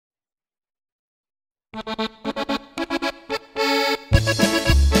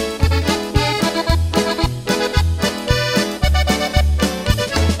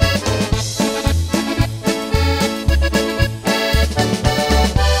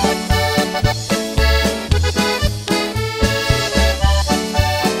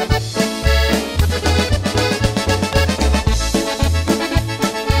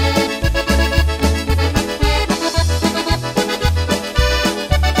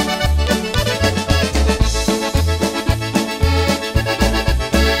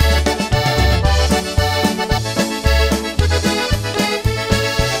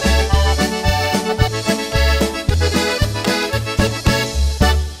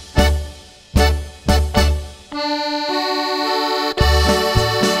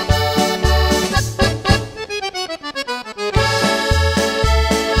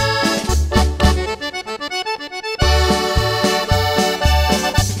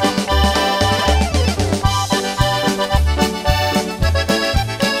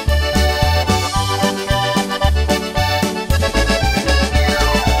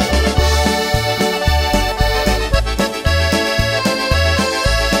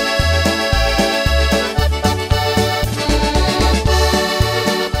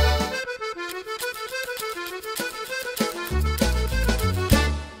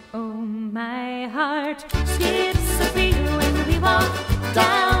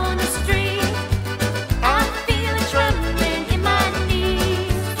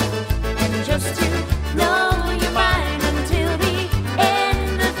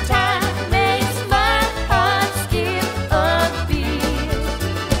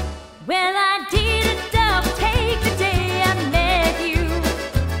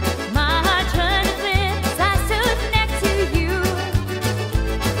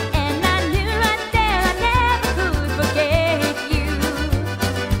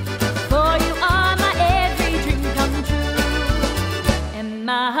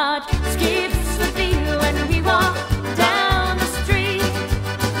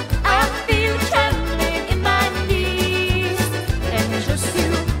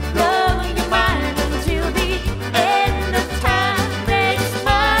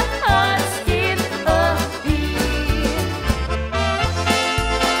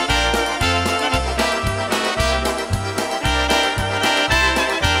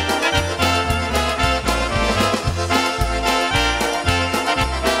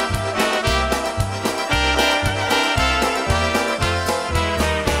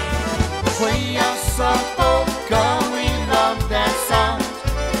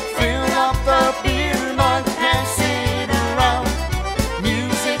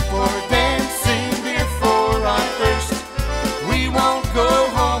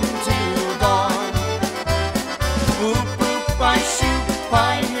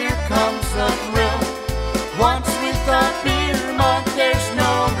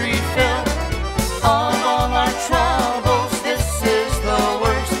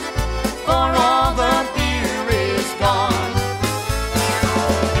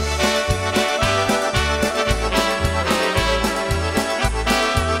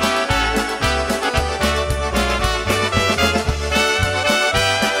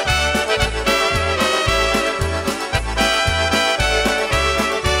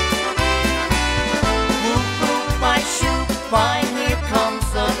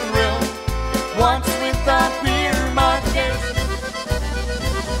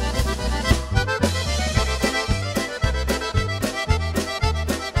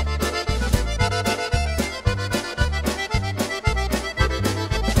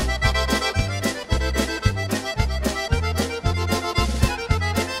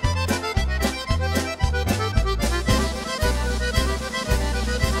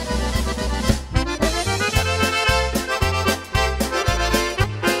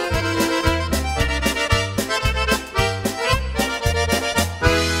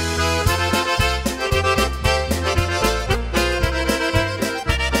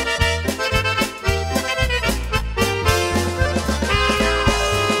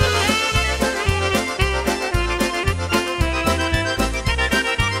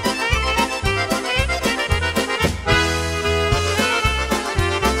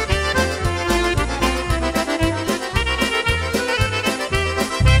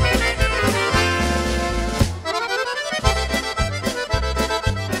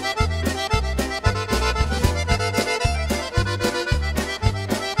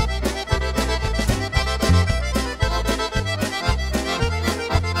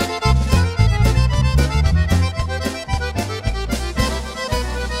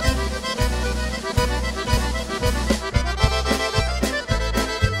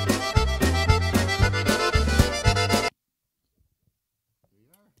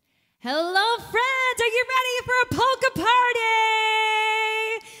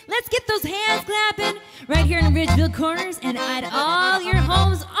Nashville corners and at all your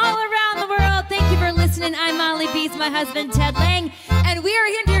homes all around the world. Thank you for listening. I'm Mollie B. My husband, Ted Lange, and we are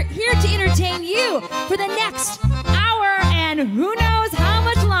here to entertain you for the next hour and who knows how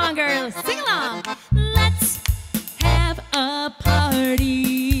much longer. Sing along. Let's have a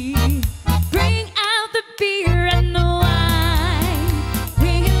party. Bring out the beer and the wine.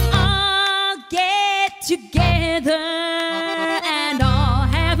 We'll all get together and all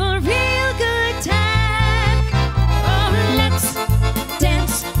have a real good time. Oh, let's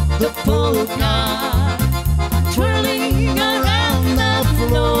dance the polka, twirling around the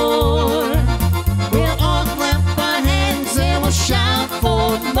floor. We'll all clap our hands and we'll shout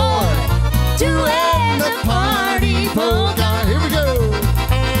for more to end the party polka. Here we go.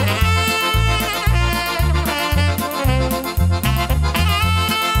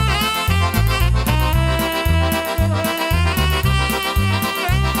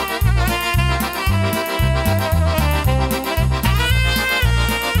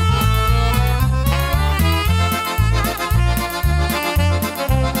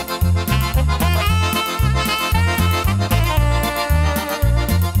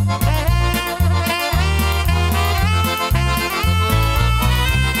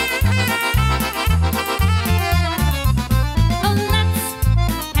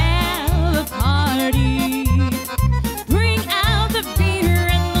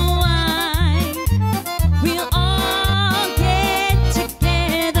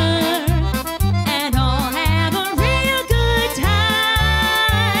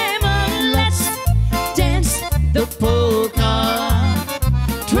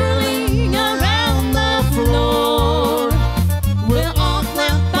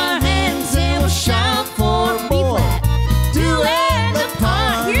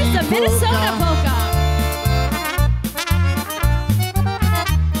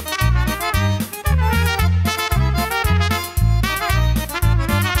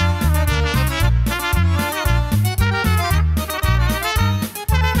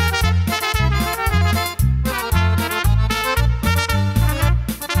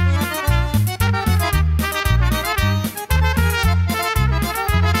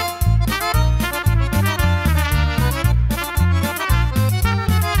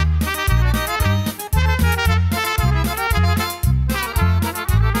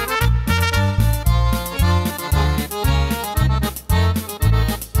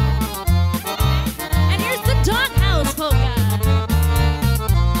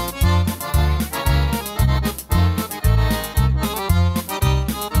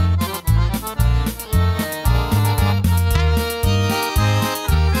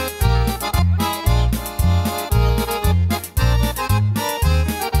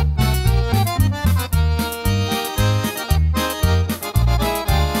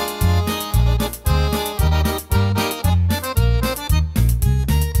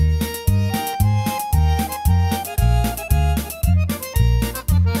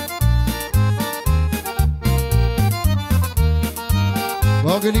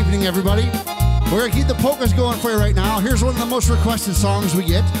 Good evening, everybody. We're going to keep the polkas going for you right now. Here's one of the most requested songs we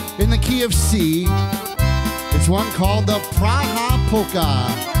get in the key of C. It's one called the Praha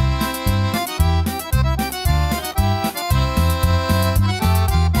Polka.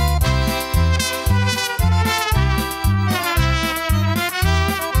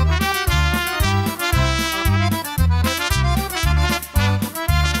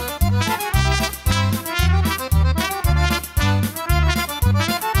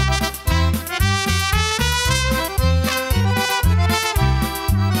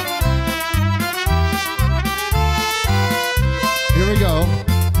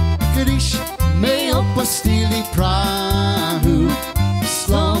 Postili Prahu,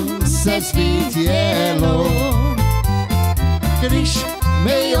 slunce svítielo. Když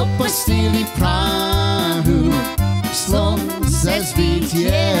my opustili Prahu, slunce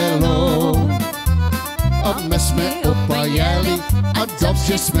svítielo. A my jsme opajeli a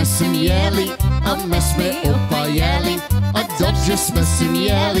dobře jsme si měli. A my jsme opajeli a dobře jsme si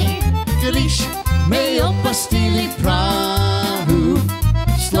měli. Když my opustili Prahu,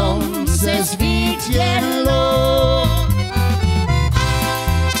 slunce svítielo.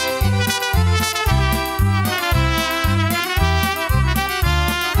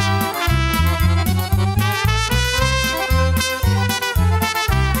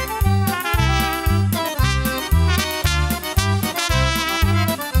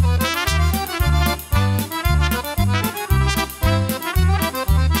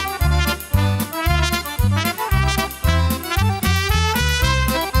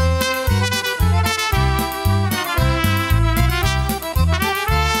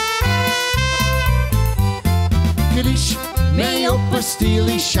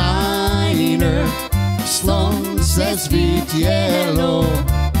 stili shiner, slunce svitjelo.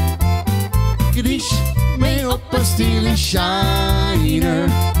 Když mi opa stili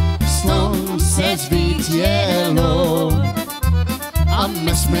shiner, slunce svitjelo. A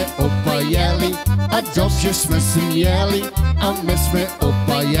my jsme opa jeli, a dobře jsme si jeli, a my jsme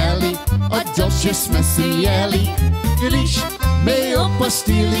opa jeli, a dobře jsme si jeli. Když mi opa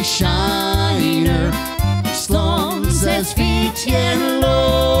stili shiner, slunce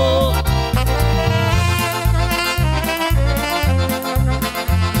svítilo.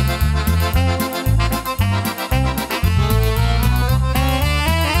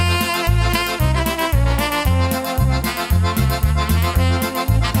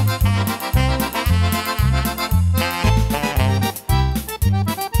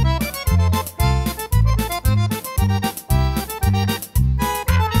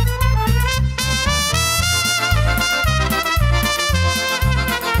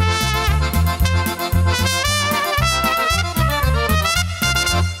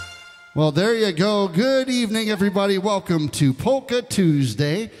 Well, there you go. Good evening, everybody. Welcome to Polka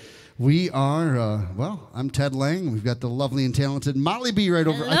Tuesday. We are, well, I'm Ted Lange. We've got the lovely and talented Mollie B right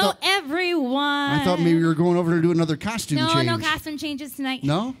over. Hello, everyone. I thought maybe we were going over to do another costume change. No costume changes tonight.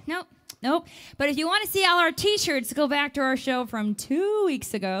 No? Nope. But if you want to see all our T-shirts, go back to our show from 2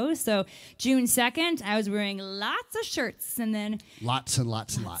 weeks ago. So June 2nd, I was wearing lots of shirts, and then lots and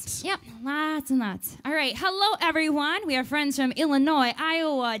lots and lots. Yep, lots and lots. All right, hello everyone. We have friends from Illinois,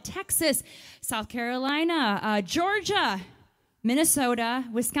 Iowa, Texas, South Carolina, Georgia, Minnesota,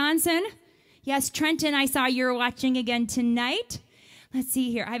 Wisconsin. Yes, Trenton, I saw you're watching again tonight. Let's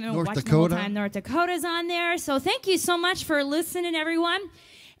see here. I haven't watched the whole time. North Dakota's on there. So thank you so much for listening, everyone.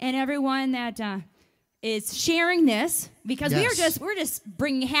 And everyone that is sharing this, because yes. we're just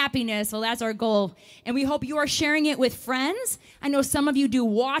bringing happiness. Well, that's our goal, and we hope you are sharing it with friends. I know some of you do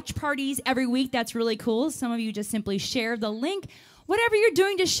watch parties every week. That's really cool. Some of you just simply share the link. Whatever you're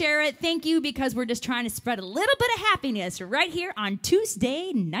doing to share it, thank you, because we're just trying to spread a little bit of happiness right here on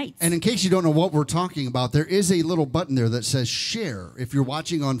Tuesday nights. And in case you don't know what we're talking about, there is a little button there that says share. If you're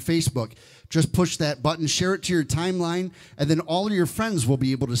watching on Facebook, just push that button, share it to your timeline, and then all of your friends will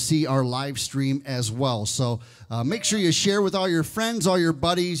be able to see our live stream as well. So make sure you share with all your friends, all your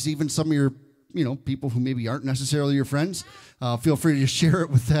buddies, even some of your people who maybe aren't necessarily your friends. Feel free to share it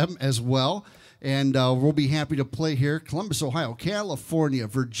with them as well. And we'll be happy to play here. Columbus, Ohio, California,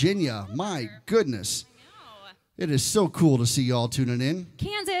 Virginia. My goodness. It is so cool to see y'all tuning in.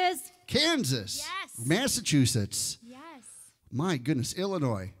 Kansas. Yes. Massachusetts. Yes. My goodness,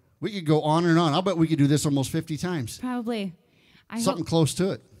 Illinois. We could go on and on. I'll bet we could do this almost 50 times. Probably. Something close to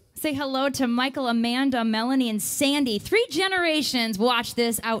it. Say hello to Michael, Amanda, Melanie, and Sandy. 3 generations watch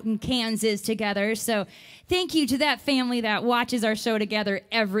this out in Kansas together. So thank you to that family that watches our show together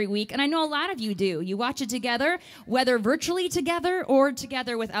every week. And I know a lot of you do. You watch it together, whether virtually together or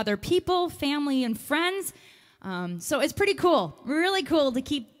together with other people, family, and friends. So it's pretty cool. Really cool to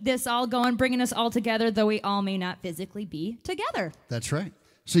keep this all going, bringing us all together, though we all may not physically be together. That's right.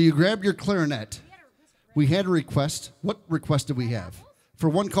 So you grabbed your clarinet. We had a request. What request did we have? For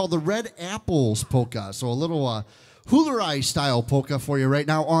one called the Red Apples Polka. So a little Hula style polka for you right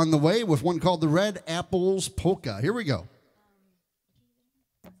now on the way with one called the Red Apples Polka. Here we go.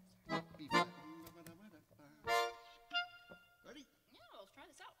 Ready? Yeah, let's try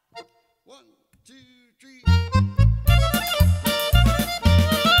this out. 1, 2, 3.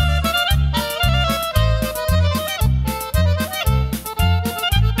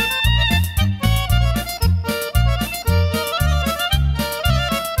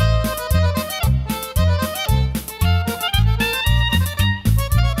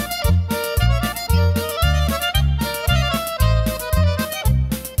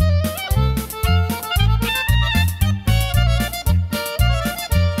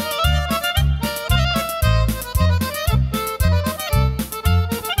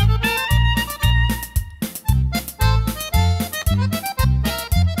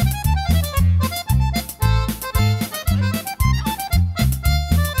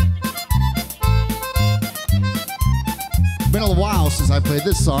 Been a while since I played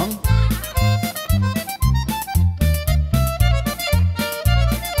this song.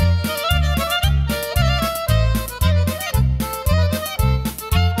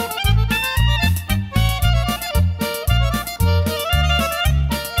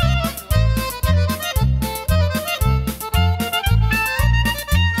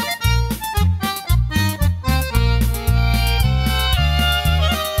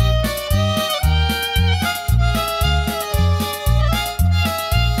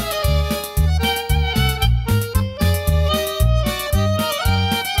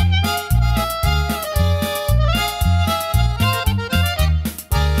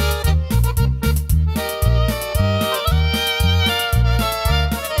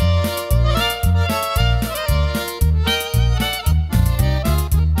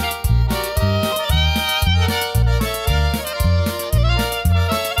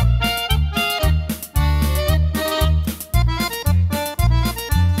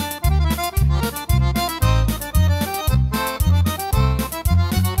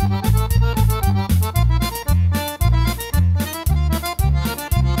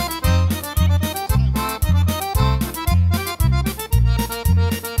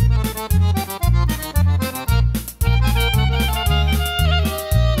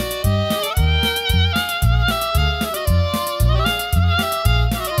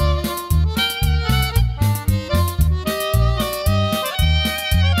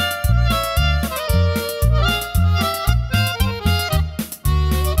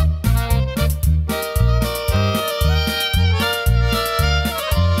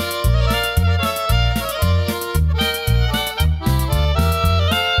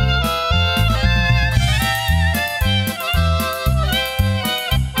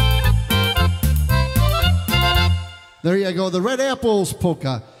 There you go, the Red Apples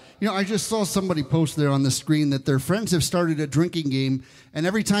Polka. You know, I just saw somebody post there on the screen that their friends have started a drinking game, and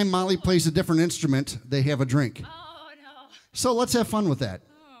every time Molly plays a different instrument, they have a drink. Oh, no. So let's have fun with that.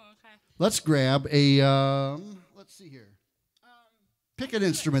 Oh, okay. Let's grab a, let's see here. Pick an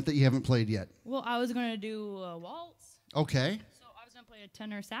instrument that you haven't played yet. Well, I was going to do a waltz. Okay. So I was going to play a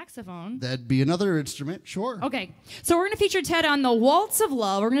tenor saxophone. That'd be another instrument, sure. Okay. So we're going to feature Ted on the Waltz of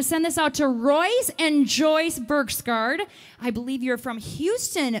Love. We're going to send this out to Royce and Joyce Berksgaard. I believe you're from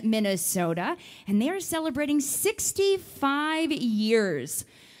Houston, Minnesota, and they are celebrating 65 years.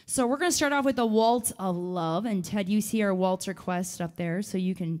 So we're going to start off with the Waltz of Love. And Ted, you see our waltz request up there, so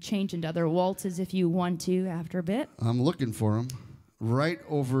you can change into other waltzes if you want to after a bit. I'm looking for them. Right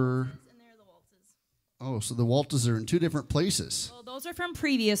over. And there are the waltzes. Oh, so the waltzes are in two different places. Well, those are from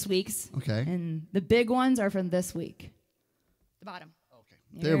previous weeks. Okay. And the big ones are from this week. The bottom. Okay.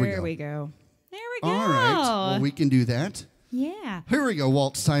 There we go. There we go. There we go. All right. Well, we can do that. Yeah. Here we go.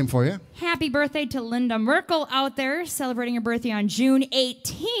 Waltz time for you. Happy birthday to Linda Merkel out there celebrating her birthday on June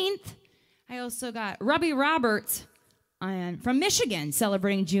 18th. I also got Robbie Roberts from Michigan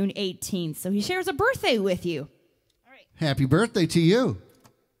celebrating June 18th. So he shares a birthday with you. Happy birthday to you.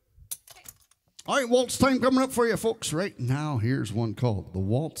 All right, waltz time coming up for you, folks. Right now, here's one called The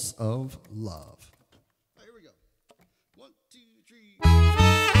Waltz of Love. Here we go. 1, 2, 3.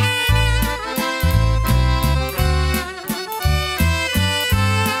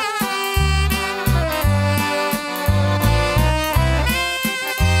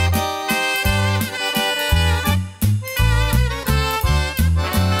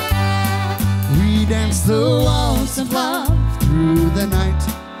 We dance the waltz of love through the night.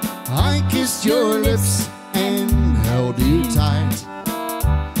 I kissed your lips and held you tight.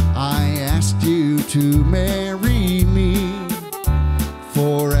 I asked you to marry me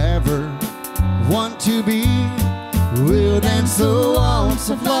forever. Want to be. We'll dance the waltz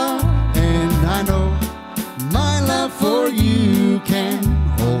of love, and I know my love for you can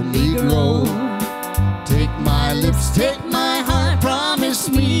only grow. Take my lips, take my heart, promise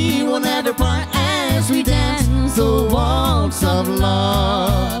me we'll never part as we dance the waltz of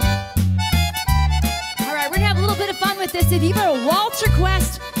love. All right, we're going to have a little bit of fun with this. If you've got a waltz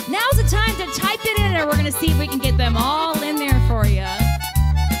request, now's the time to type it in, and we're going to see if we can get them all in there for you.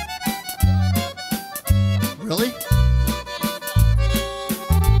 Really?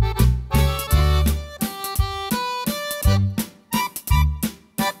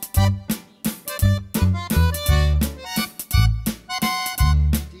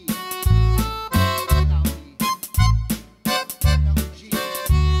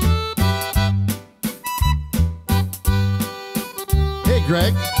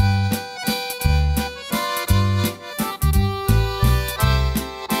 Greg.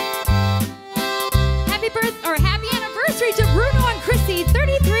 Happy anniversary to Bruno and Chrissy,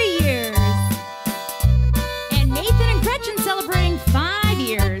 33 years. And Nathan and Gretchen celebrating 5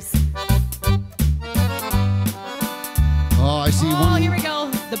 years. Oh, I see one. Oh, here we go.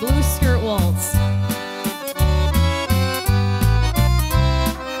 The blue skirt waltz.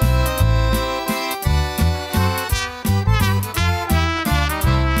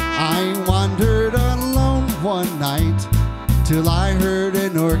 One night till I heard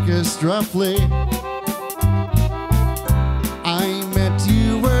an orchestra play. I met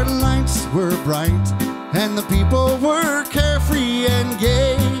you where lights were bright and the people were carefree and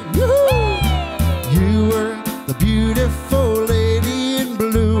gay. You were the beautiful lady in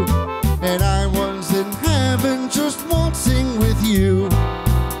blue, and I was in heaven just waltzing with you.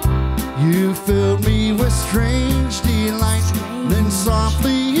 You filled me with strange delight, then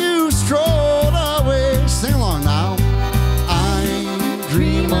softly you strolled away. Sing along now. I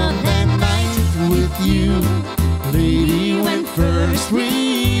dream of that night with you, lady, when first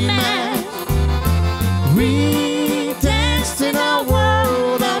we met. We danced in a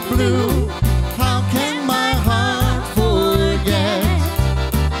world of blue. How can my heart forget?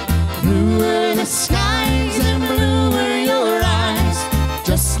 Blue were the skies and blue were your eyes,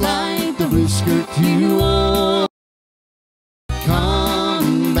 just like the blue skirt you wore.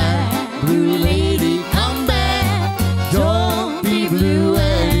 Come back, blue lady, come back. Don't be blue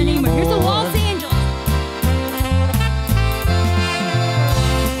anymore. Here's the Waltz Angels.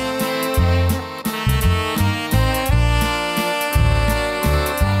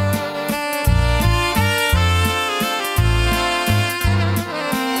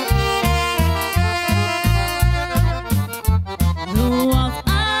 The waltz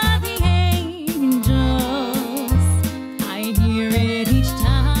of the angels.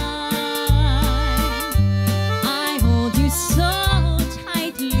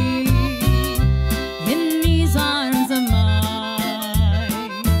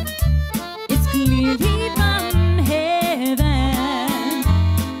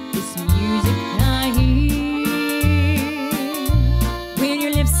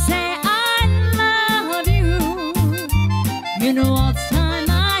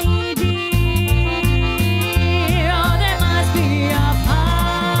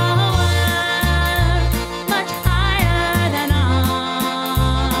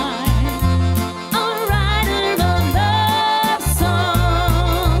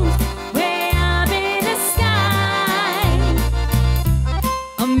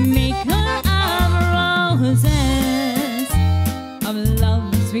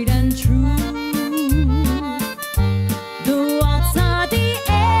 love, sweet and true. The waltz are the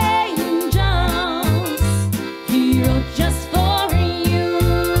angels he wrote just for you.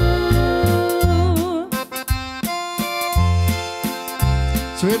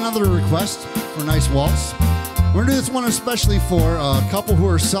 So we had another request for a nice waltz. We're gonna do this one especially for a couple who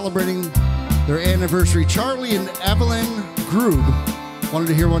are celebrating their anniversary. Charlie and Evelyn Grube wanted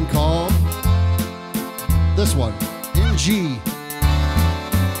to hear one called this one, in G.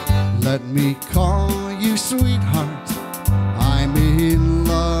 Let me call you sweetheart, I'm in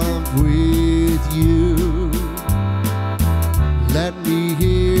love with you. Let me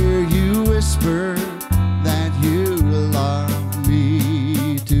hear you whisper that you love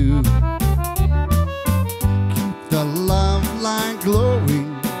me too. Keep the love light glowing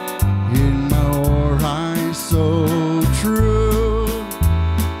in my eyes so true.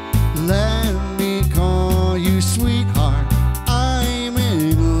 Let me call you sweetheart, I'm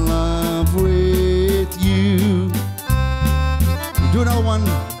in love with you. We'll do another one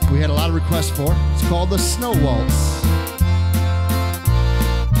we had a lot of requests for. It's called the Snow Waltz.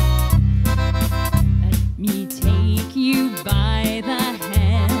 Let me take you by the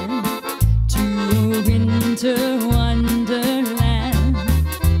hand to a winter wonderland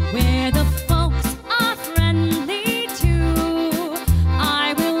where the folks are friendly too.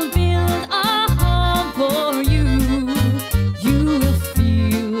 I will build a home for you. You will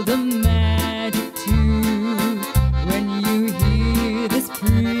feel the magic too when you hear this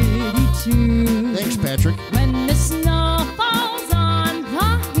pretty tune. Thanks, Patrick. When the snow falls on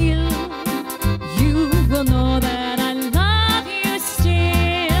the hill, you will know that I love you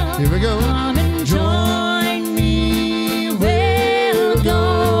still. Here we go. Come and join me, we'll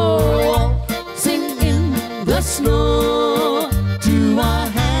go waltzing in the snow to a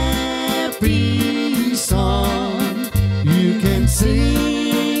happy song. You can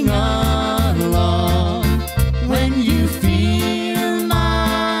sing along when you feel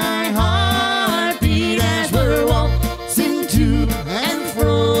my heartbeat as we're waltzing to and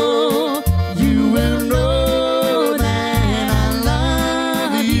fro. You will know that I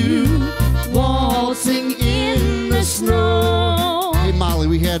love you, waltzing in the snow. Hey, Molly,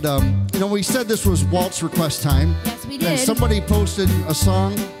 we had, we said this was waltz request time. Yes, we And did. somebody posted a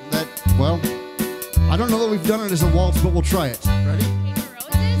song that, well, I don't know that we've done it as a waltz, but we'll try it. Ready? Paper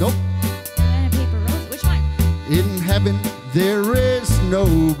roses? Nope. Paper roses? Which one? In heaven, there is no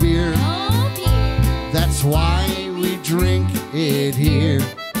beer. Oh, dear. That's why we drink it here.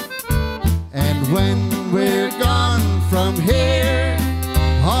 And when we're gone from here,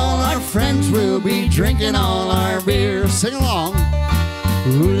 all our friends will be drinking all our beer. Sing along.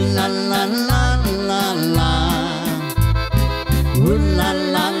 Ooh la la la la la. Ooh la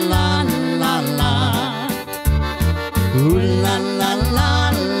la la la la. Ooh la la la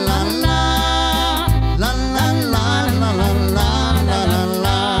la la. La la la la la la la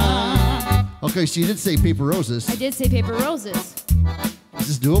la. Okay, so you did say Paper Roses. I did say paper roses. Is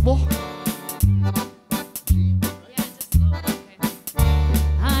this doable? Yeah, just slow. Okay.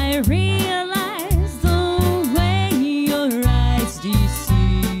 I realize the way your eyes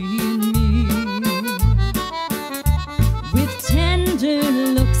deceive me with tender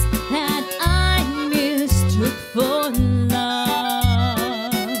looks that I mistook for love.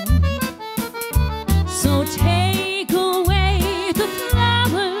 So take away the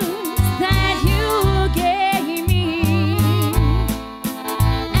flowers that you gave me,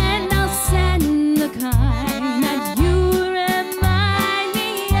 and I'll send the kind that you remind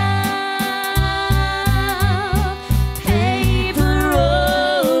me of. Paper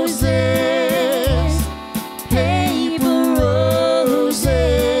roses, paper roses.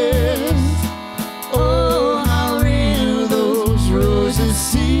 Oh, how real those roses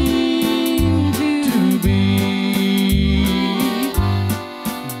seem to be.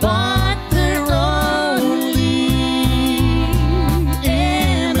 But they're only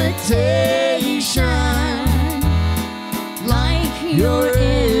imitation, like your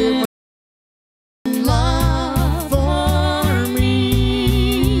in love for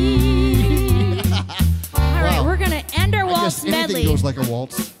me. All right, we're gonna end our I waltz guess anything medley. goes like a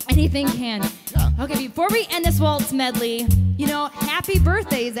waltz. Anything can. Yeah. Okay, before we end this waltz medley, happy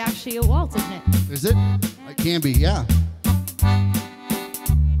birthday is actually a waltz, isn't it? Is it? It can be, yeah.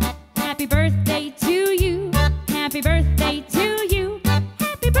 Happy birthday to you. Happy birthday to you.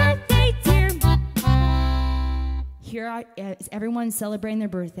 Happy birthday, dear. Here is everyone celebrating their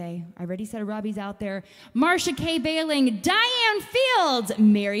birthday. I already said Robbie's out there. Marsha K. Bailing, Diane Fields,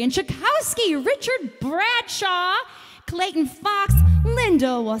 Marion Chakowski, Richard Bradshaw, Clayton Fox, Linda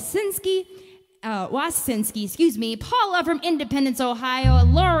Wasinski, Wasinski, excuse me, Paula from Independence, Ohio,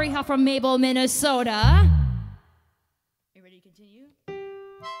 Lori Huff from Mabel, Minnesota. Are you ready to continue?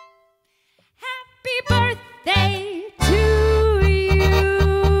 Happy birthday to you.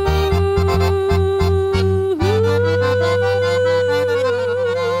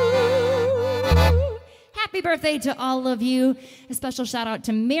 Happy birthday to all of you. A special shout out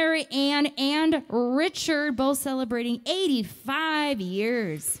to Mary Ann and Richard, both celebrating 85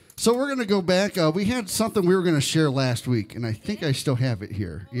 years. So we're going to go back. We had something we were going to share last week, and I think I still have it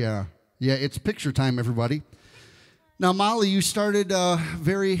here. Yeah, it's picture time, everybody. Now, Mollie, you started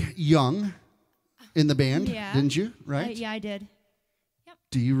very young in the band, didn't you? Right? Yeah, I did. Yep.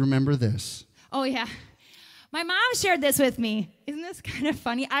 Do you remember this? Oh, yeah. My mom shared this with me. Isn't this kind of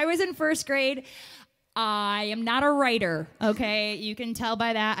funny? I was in first grade. I am not a writer, okay? You can tell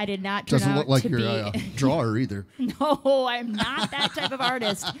by that. I did not turn Doesn't out look like to you're be a drawer either. No, I'm not that type of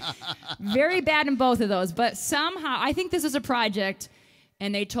artist. Very bad in both of those. But somehow, I think this is a project,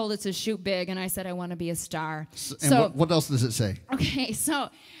 and they told us to shoot big, and I said I want to be a star. And what else does it say? Okay, so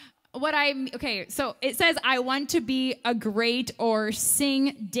so it says I want to be a great or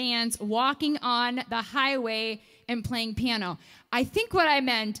sing, dance, walking on the highway and playing piano. I think what I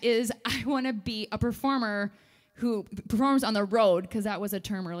meant is I want to be a performer who performs on the road, because that was a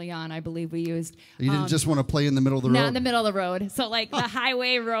term early on I believe we used. You didn't just want to play in the middle of the road? Not in the middle of the road. So like the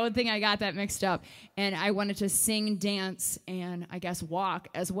highway road thing, I got that mixed up. And I wanted to sing, dance, and I guess walk,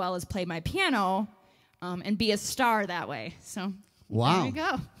 as well as play my piano and be a star that way. So wow. There you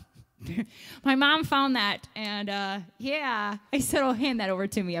go. My mom found that, and yeah, I said, "Oh, hand that over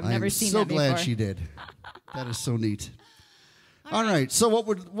to me." I've never seen that before. I'm so glad she did. That is so neat. All right. So what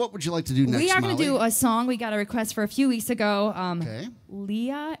would you like to do next, We are going to Mollie? do a song we got a request for a few weeks ago. Okay.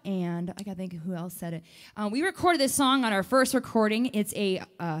 Leah and I got to think who else said it. We recorded this song on our first recording. It's a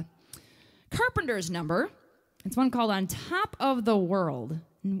Carpenter's number. It's one called "On Top of the World."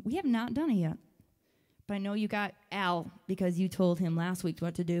 And we have not done it yet. But I know you got Al because you told him last week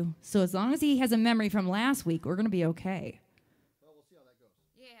what to do. So as long as he has a memory from last week, we're going to be okay. Well, we'll see how that goes.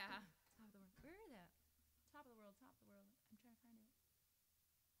 Yeah. Where is that? Top of the world, top of the world. I'm trying to find it.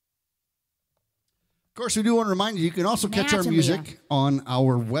 Of course, we do want to remind you, you can also catch our music on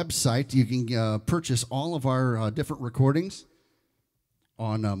our website. You can purchase all of our different recordings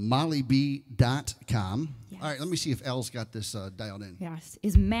on mollieb.com. Yes. All right, let me see if Al's got this dialed in. Yes,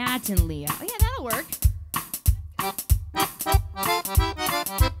 is Matt and Leah. Oh, yeah, that'll work.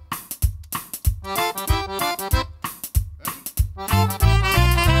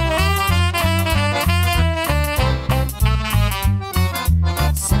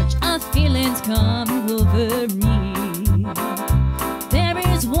 Such a feeling's come over me. There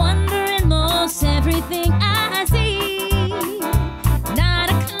is wonder in most everything I see. Not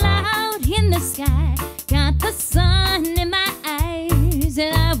a cloud in the sky, got the sun in my eyes,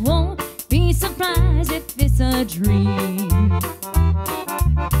 and I won't be surprised if it's a dream.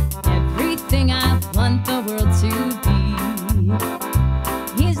 Everything I want the world to be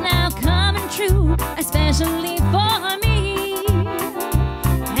is now coming true, especially for me.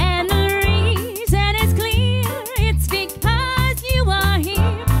 And the reason is clear, it's because you are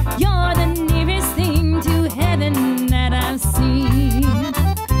here. You're the nearest thing to heaven that I've seen.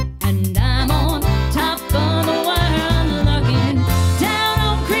 And I'm on top of the world looking down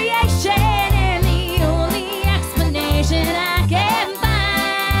on creation, and the only explanation I can find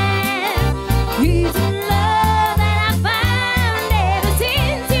is the love that I found ever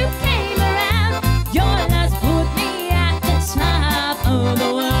since you came around. Your love's put me at the top of the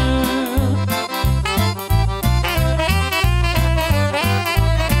world.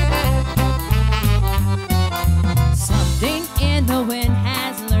 Something in the wind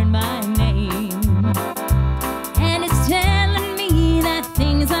has learned my name, and it's telling me that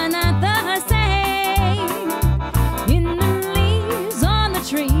things are not the same. In the leaves on the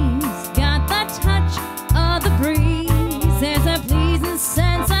trees, got the touch of the breeze. There's a pleasing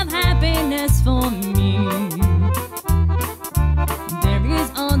sense of happiness for me. There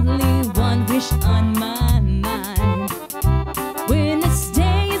is only one wish on my mind. When this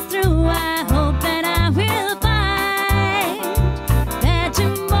day is through, I hope that I will find that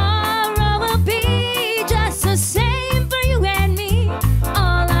tomorrow will be just the same for you and me.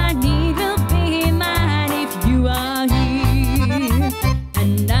 All I need will be mine if you are here.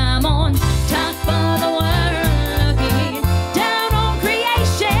 And I'm on top of the world looking down on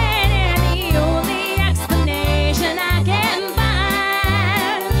creation, and the only explanation I can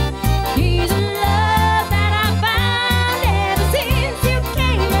find is love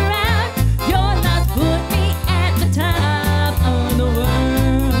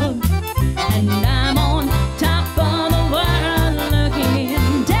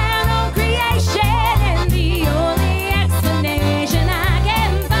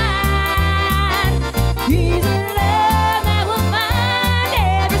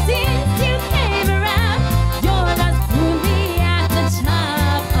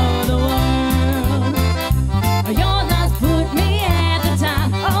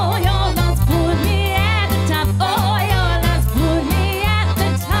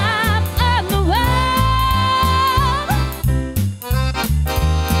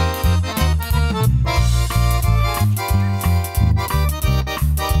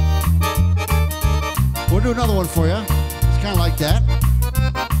another one for you. It's kind of like that.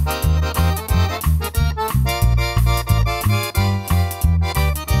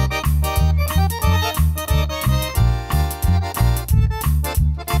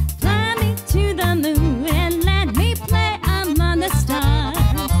 Fly me to the moon and let me play among the stars.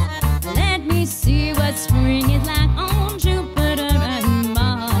 Let me see what spring is like on Jupiter and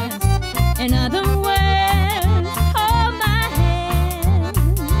Mars. In other words, hold my hand.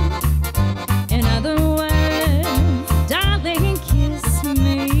 In other words, darling, kiss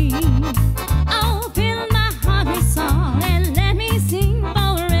me. Oh, fill my heart with song and let me sing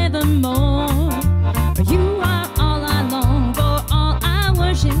forevermore. For you are all I long for, all I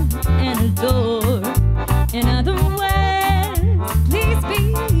worship and adore. In other words, please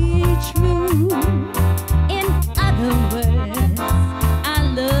be true. In other words, I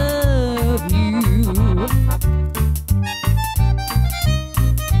love you.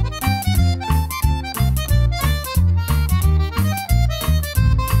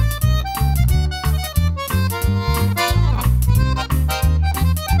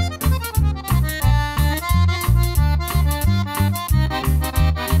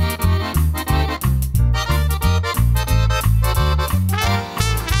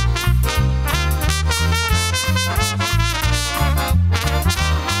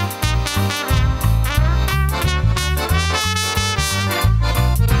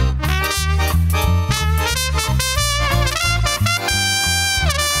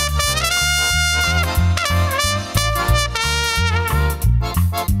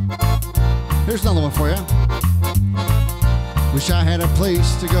 Here's another one for you. Wish I had a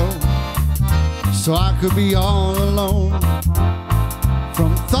place to go so I could be all alone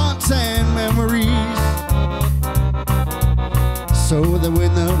from thoughts and memories, so that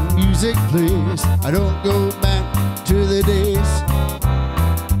when the music plays I don't go back to the days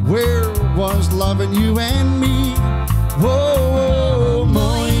where was loving you and me. Oh,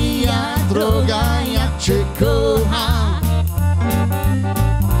 moja droga, ja cię kocham,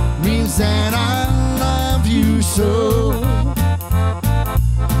 means that I love you so.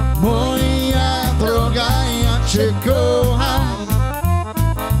 Moja droga, ja cię kocham,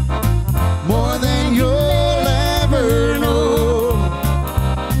 more than you'll ever know.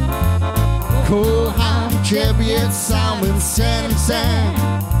 Kocham ciebie całym sercem,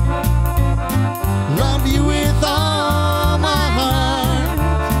 love you with all my heart.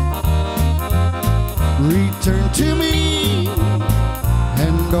 Return to me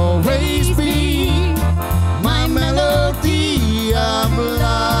and always be my melody of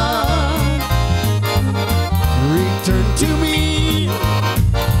love. Return to me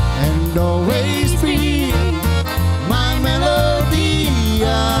and always be my melody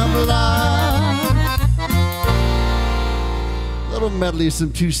of love. Little medley of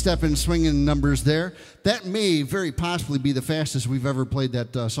some two-stepping, swinging numbers there. That may very possibly be the fastest we've ever played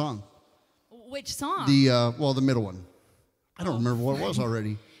that song. Which song? Well, the middle one. I don't remember what it was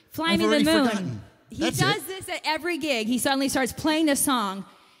already. Fly Me the Moon. Forgotten. He does this at every gig. He suddenly starts playing the song,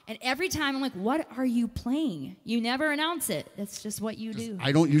 and every time I'm like, what are you playing? You never announce it. That's just what you do.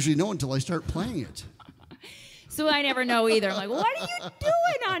 I don't usually know until I start playing it. So I never know either. I'm like, what are you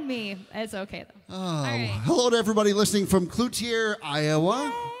doing on me? It's okay, though. All right. Hello to everybody listening from Cloutier, Iowa.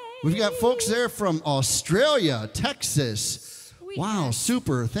 Yay. We've got folks there from Australia, Texas. Sweet. Wow,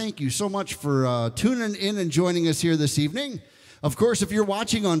 super. Thank you so much for tuning in and joining us here this evening. Of course, if you're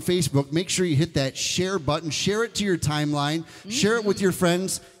watching on Facebook, make sure you hit that share button. Share it to your timeline. Share it with your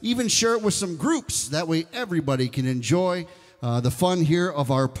friends. Even share it with some groups. That way everybody can enjoy the fun here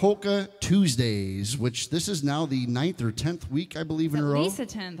of our Polka Tuesdays, which this is now the 9th or 10th week, I believe, in a row. At least the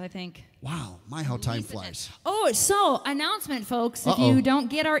 10th, I think. Wow, my, how time flies. Oh, so announcement, folks. If you don't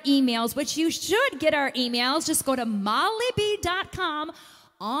get our emails, which you should get our emails, just go to mollieb.com.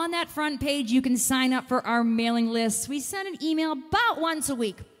 On that front page, you can sign up for our mailing lists. We send an email about once a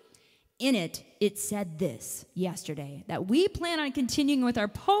week. In it, it said this yesterday, that we plan on continuing with our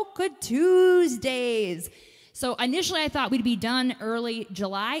Polka Tuesdays. So initially, I thought we'd be done early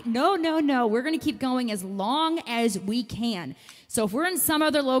July. No. We're going to keep going as long as we can. So if we're in some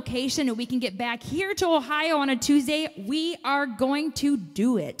other location and we can get back here to Ohio on a Tuesday, we are going to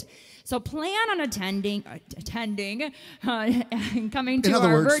do it. So plan on attending and coming to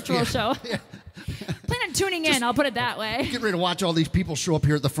our virtual show. Yeah. Plan on tuning in, I'll put it that way. Get ready to watch all these people show up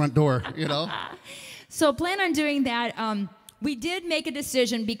here at the front door, you know. So plan on doing that. We did make a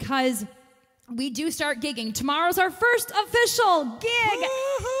decision because we do start gigging. Tomorrow's our first official gig.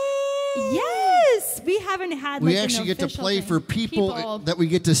 Yes, we haven't had. We actually get to play for people that we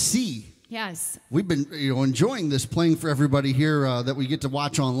get to see. Yes, we've been enjoying this, playing for everybody here that we get to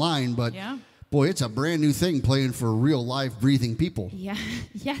watch online. But Boy, it's a brand new thing playing for real live breathing people. Yeah,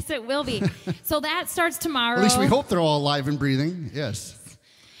 yes, it will be. So that starts tomorrow. At least we hope they're all alive and breathing. Yes.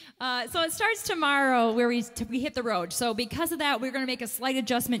 So it starts tomorrow where we hit the road. So because of that, we're going to make a slight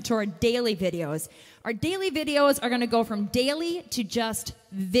adjustment to our daily videos. Our daily videos are going to go from daily to just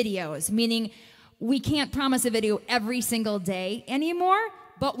videos, meaning we can't promise a video every single day anymore,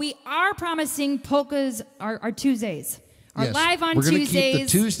 but we are promising polkas are Tuesdays. Are live on Tuesdays. We're going to keep the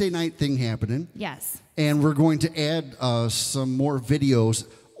Tuesday night thing happening. Yes. And we're going to add some more videos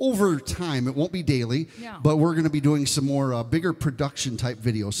over time. It won't be daily, but we're going to be doing some more bigger production type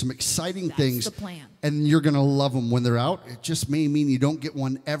videos, some exciting things. That's the plan. And you're going to love them when they're out. It just may mean you don't get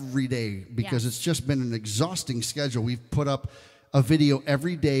one every day because it's just been an exhausting schedule. We've put up a video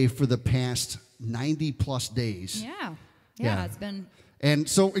every day for the past 90 plus days. Yeah, it's been... And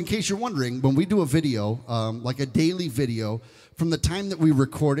so, in case you're wondering, when we do a video, like a daily video, from the time that we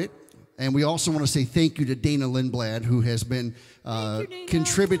record it, and we also want to say thank you to Dana Lindblad, who has been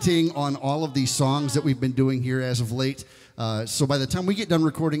contributing on all of these songs that we've been doing here as of late. So by the time we get done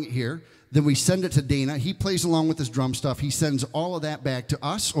recording it here, then we send it to Dana. He plays along with his drum stuff. He sends all of that back to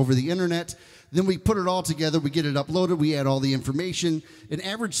us over the internet. Then we put it all together. We get it uploaded. We add all the information. An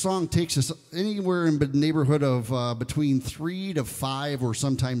average song takes us anywhere in the neighborhood of between 3 to 5 or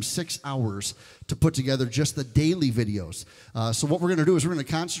sometimes 6 hours to put together just the daily videos. So what we're going to do is we're going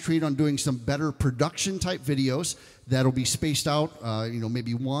to concentrate on doing some better production type videos that'll be spaced out,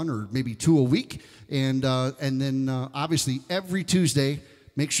 maybe 1 or maybe 2 a week. And then obviously every Tuesday,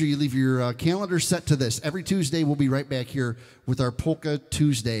 make sure you leave your calendar set to this. Every Tuesday, we'll be right back here with our Polka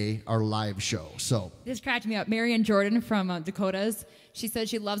Tuesday, our live show. So this cracked me up. Marion Jordan from Dakotas, she said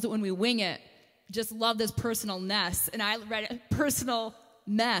she loves it when we wing it. Just love this personal mess. And I read it, personal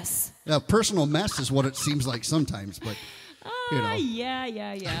mess. Yeah, personal mess is what it seems like sometimes, but,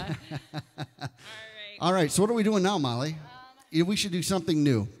 Yeah. All right, so what are we doing now, Molly? We should do something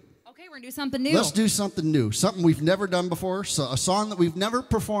new. We're going to do something new. Let's do something new. Something we've never done before. So a song that we've never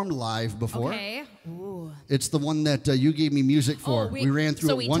performed live before. Okay. Ooh. It's the one that you gave me music for. We ran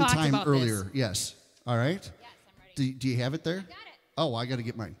through it one time earlier. This. Yes. All right. Yes, I'm ready. Do you have it there? I got it. Oh, I got to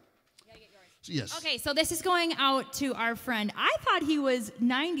get mine. You got to get yours. Yes. Okay, so this is going out to our friend. I thought he was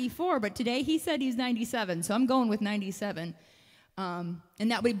 94, but today he said he's 97. So I'm going with 97. And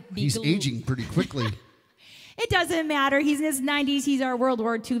that would be... He's aging pretty quickly. It doesn't matter. He's in his 90s. He's our World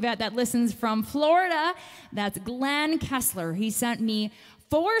War II vet that listens from Florida. That's Glenn Kessler. He sent me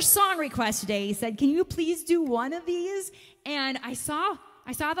 4 song requests today. He said, can you please do one of these? And I saw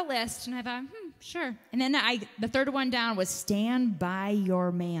the list, and I thought, sure. And then the third one down was Stand By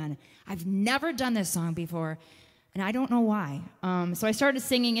Your Man. I've never done this song before, and I don't know why. So I started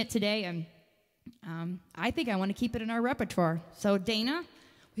singing it today, and I think I want to keep it in our repertoire. So, Dana...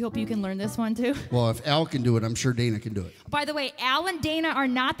 we hope you can learn this one, too. Well, if Al can do it, I'm sure Dana can do it. By the way, Al and Dana are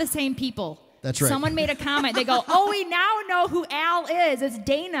not the same people. That's right. Someone made a comment. They go, we now know who Al is. It's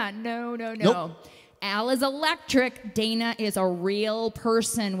Dana. No. Nope. Al is electric. Dana is a real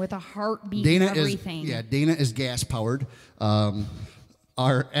person with a heartbeat and everything. Dana is gas-powered. Our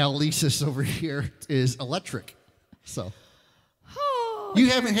Al Lisis over here is electric. So you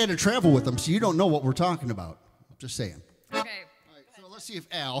haven't had to travel with them, so you don't know what we're talking about. Just saying. Okay. Let's see if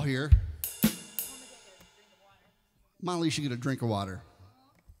Al here. Molly should get a drink of water.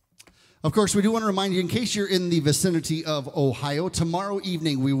 Of course, we do want to remind you, in case you're in the vicinity of Ohio, tomorrow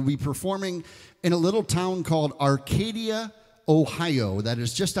evening we will be performing in a little town called Arcadia, Ohio. That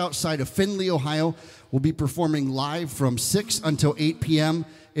is just outside of Findlay, Ohio. We'll be performing live from 6 until 8 p.m.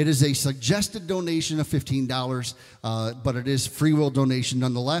 It is a suggested donation of $15, but it is free will donation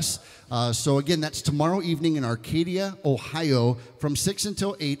nonetheless. So again, that's tomorrow evening in Arcadia, Ohio, from 6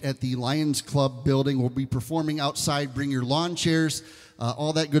 until 8 at the Lions Club building. We'll be performing outside. Bring your lawn chairs,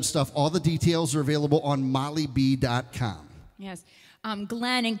 all that good stuff. All the details are available on mollieb.com. Yes.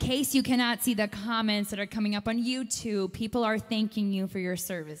 Glenn, in case you cannot see the comments that are coming up on YouTube, people are thanking you for your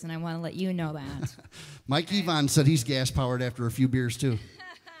service, and I want to let you know that. Mike Yvonne said he's gas-powered after a few beers, too.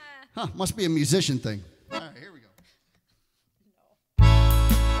 Must be a musician thing. All right, here we go.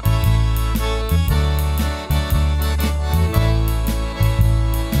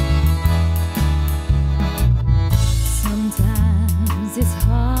 Sometimes it's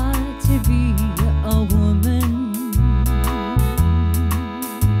hard to be a woman,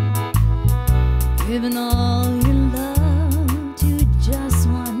 giving all your love to just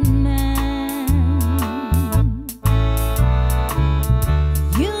one man.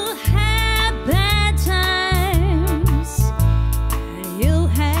 You'll have bad times, and you'll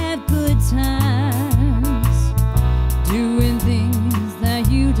have good times, doing things that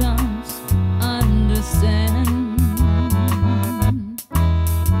you don't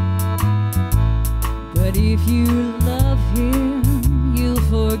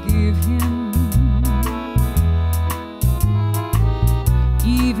give him,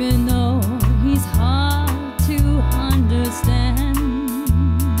 even though he's hard to understand.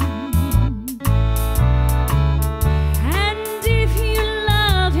 And if you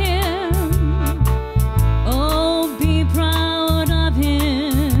love him, oh, be proud of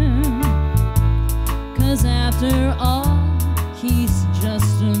him, 'cause after all, he's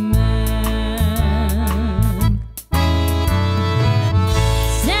just a man.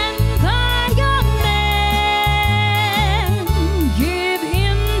 Stand by your man, give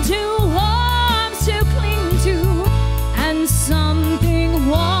him two arms to cling to, and something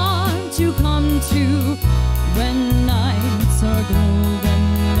warm to come to when nights are cold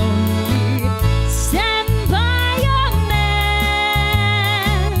and lonely. Stand by your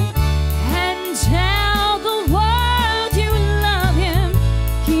man and tell the world you love him.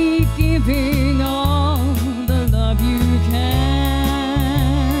 Keep giving all the love you can.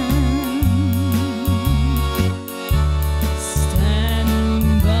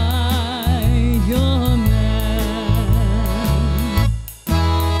 Stand by your man.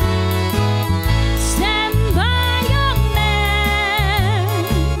 Stand by your man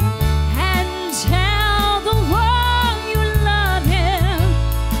and tell the world you love him.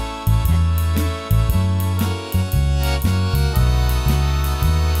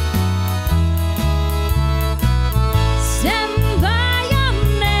 Stand by your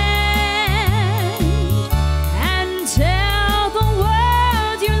man and tell the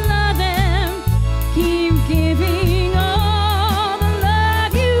world you love him. Keep giving all the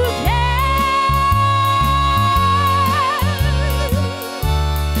love you can.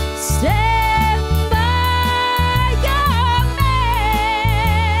 Stand by your man.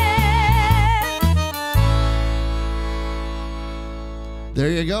 There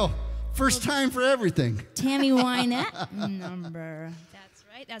you go. First time for everything. Tammy Wynette number. That's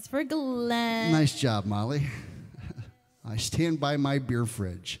right. That's for Glenn. Nice job, Molly. I stand by my beer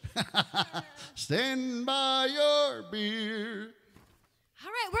fridge. Stand by your beer. All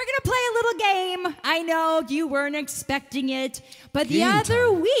right, we're going to play a little game. I know you weren't expecting it, but the Game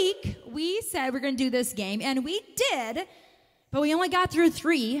other time. week we said we're going to do this game, and we did, but we only got through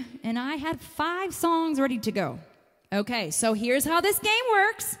 3, and I had 5 songs ready to go. Okay, so here's how this game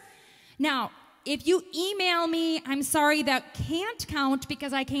works. Now, if you email me, I'm sorry, that can't count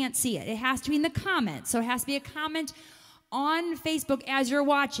because I can't see it. It has to be in the comments, so it has to be a comment on Facebook as you're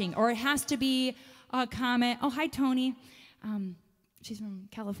watching, or it has to be a comment. Oh, hi, Tony. She's from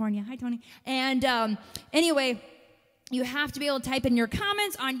California. Hi, Tony. And anyway, you have to be able to type in your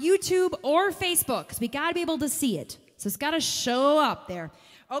comments on YouTube or Facebook, because we got to be able to see it. So it's got to show up there.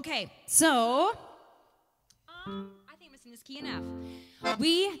 Okay, so I think I'm missing this key enough.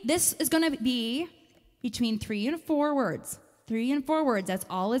 This is going to be between 3 and 4 words. 3 and 4 words. That's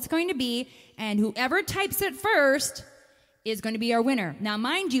all it's going to be. And whoever types it first is going to be our winner. Now,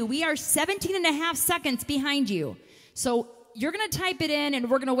 mind you, we are 17 and a half seconds behind you. So you're going to type it in, and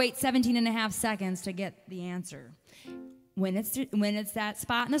we're going to wait 17 and a half seconds to get the answer. When it's that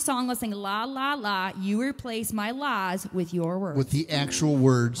spot in the song, let's sing la, la, la. You replace my la's with your words. With the actual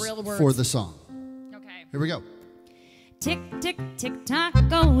words, Real words. for the song. Okay. Here we go. Tick, tick, tick, tock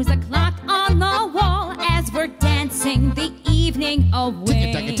goes the clock on the wall as we're dancing the evening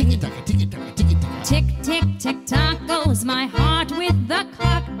away. Ticky-tack, ticky-tack, ticky-tack. Tick, tick, tick, tock goes my heart with the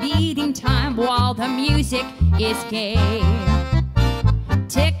clock beating time while the music is gay.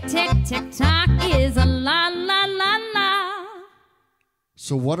 Tick, tick, tick, tock is a la, la, la, la.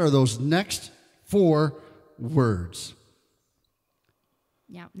 So what are those next 4 words?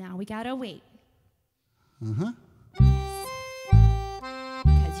 Now we gotta wait. Uh-huh. Yes.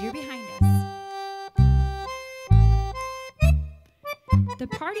 Because you're behind us. The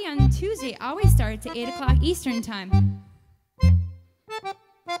party on Tuesday always starts at 8 o'clock Eastern time.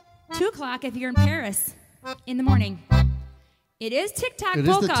 2 o'clock if you're in Paris in the morning. It is TikTok It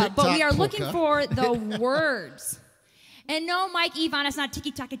is the polka, but we TikTok are looking polka. for the words. And no, Mike, Yvonne, it's not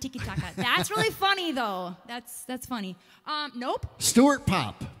tiki-taka, tiki-taka. That's really funny, though. That's funny. Nope. Stuart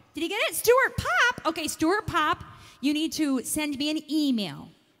Pop. Did you get it? Stuart Pop. Okay, Stuart Pop, you need to send me an email.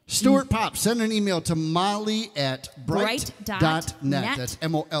 Stuart Pop, send an email to mollie@bright.net. That's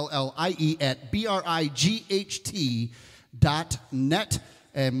MOLLIE@BRIGHT.net.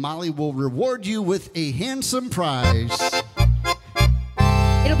 And Mollie will reward you with a handsome prize.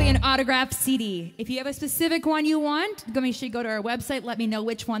 It'll be an autographed CD. If you have a specific one you want, you should go to our website, let me know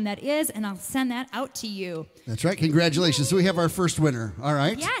which one that is, and I'll send that out to you. That's right. Congratulations. So we have our first winner. All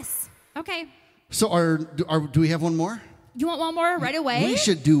right. Yes. Okay. So do we have one more? You want one more right away? We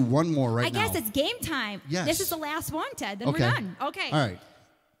should do one more right now. I guess it's game time. Yes. This is the last one, Ted. Then Okay. we're done. Okay. All right.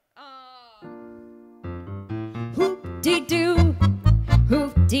 hoop-dee-doo,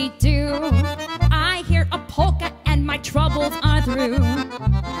 hoop-dee-doo. I hear a polka and my troubles are through.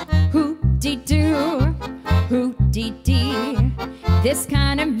 Hoop-dee-doo, hoop-dee-dee. This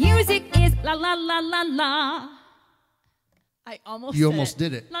kind of music is la la la la la. I almost You almost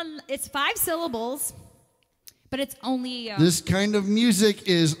did it. La, la. It's 5 syllables, but it's only... This kind of music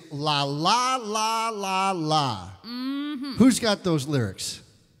is la la la la la. Who's got those lyrics?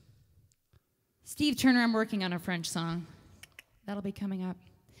 Steve Turner, I'm working on a French song. That'll be coming up.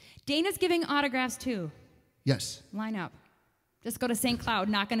 Dana's giving autographs too. Yes. Line up. Just go to St. Cloud,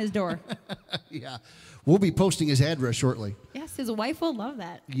 knock on his door. Yeah. We'll be posting his address shortly. Yes, his wife will love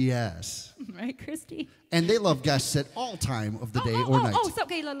that. Yes. Right, Christy? And they love guests at all time of the day or night. Oh, so,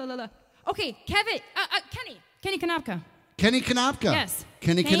 okay, Okay, Kevin, Kenny Konopka. Kenny Konopka. Yes.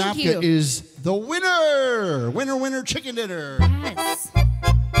 Kenny Thank Konopka you. is the winner. Winner, chicken dinner. Yes.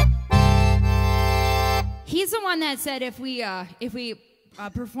 He's the one that said if we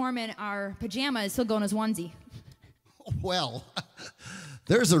perform in our pajamas, he'll go in his onesie. Well,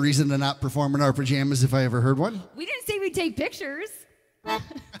 there's a reason to not perform in our pajamas if I ever heard one. We didn't say we'd take pictures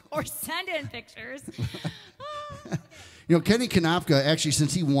or send in pictures. You know, Kenny Konopka, actually,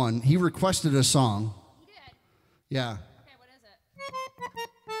 since he won, he requested a song. He did? Yeah. Okay, what is it?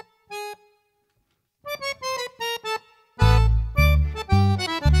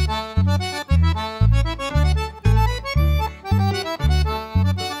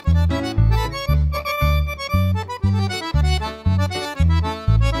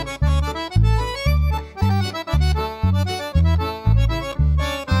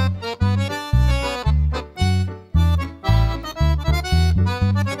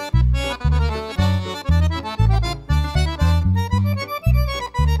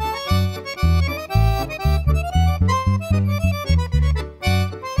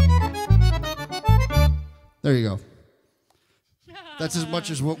 There you go. That's as much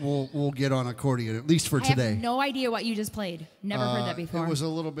as what we'll get on accordion, at least for today. I have no idea what you just played. Never heard that before. It was a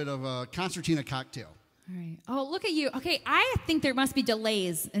little bit of a concertina cocktail. All right. Oh, look at you. Okay, I think there must be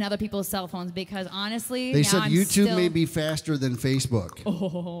delays in other people's cell phones because honestly, They now said I'm YouTube still... may be faster than Facebook.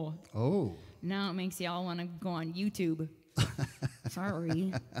 Oh. Oh. Now it makes y'all want to go on YouTube.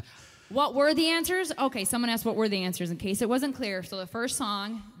 Sorry. What were the answers? Okay, someone asked what were the answers in case it wasn't clear. So the first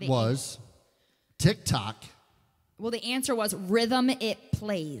song was Tick-Tock. Well, the answer was Rhythm It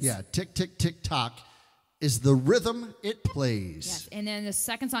Plays. Yeah, tick, tick, tick, tock is the rhythm it plays. Yes, and then the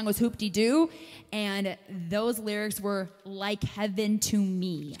second song was Hoop-Dee-Doo, and those lyrics were like heaven to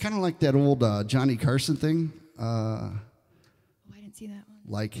me. It's kind of like that old Johnny Carson thing. Oh, I didn't see that one.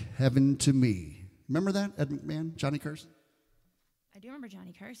 Like heaven to me. Remember that, Ed McMahon, Johnny Carson? I do remember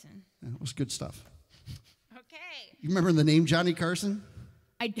Johnny Carson. Yeah, it was good stuff. Okay. You remember the name Johnny Carson?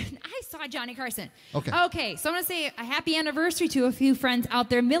 I saw Johnny Carson. Okay. Okay, so I'm going to say a happy anniversary to a few friends out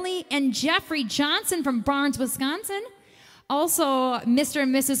there. Millie and Jeffrey Johnson from Barnes, Wisconsin. Also, Mr.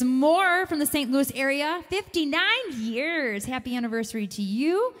 and Mrs. Moore from the St. Louis area. 59 years. Happy anniversary to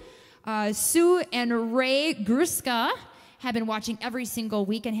you. Sue and Ray Gruska have been watching every single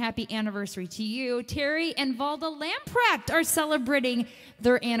week, and happy anniversary to you. Terry and Valda Lamprecht are celebrating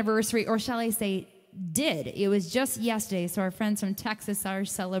their anniversary, or shall I say, did. It was just yesterday, so our friends from Texas are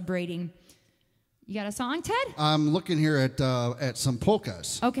celebrating. You got a song, Ted? I'm looking here at some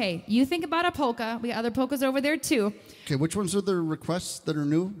polkas. Okay, you think about a polka. We got other polkas over there, too. Okay, which ones are the requests that are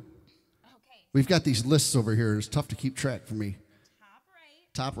new? Okay. We've got these lists over here. It's tough to keep track for me. Top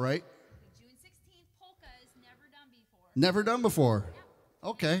right. Top right? June 16th polka is never done before. Never done before?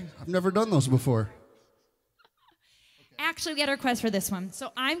 Yep. Okay, I've never done those before. Actually, we got a request for this one.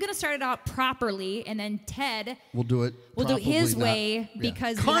 So I'm going to start it out properly, and then Ted will do it. We'll do it his way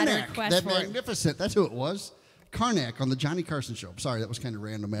because we got a Karnak, request that for it. magnificent. That's who it was. Karnak on the Johnny Carson show. Sorry, that was kind of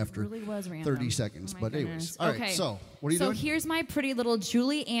random after It really was random. 30 seconds. Oh my But anyways, goodness. all right, Okay. so what are you doing? So here's my pretty little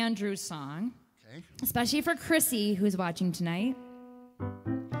Julie Andrews song, Okay. especially for Chrissy, who's watching tonight.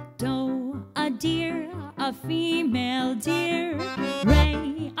 Doe, a deer, a female deer,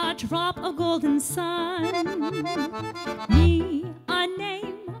 Ray, a drop of golden sun, me, a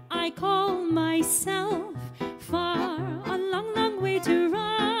name I call myself, far, a long, long way to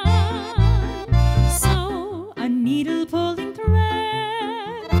run. So, a needle pulling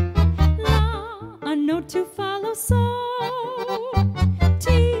thread, la, a note to follow, so,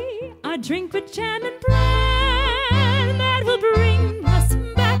 tea, a drink with jam and bread, that will bring us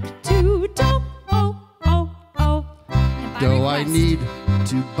back to dough, oh, oh, oh. Do I need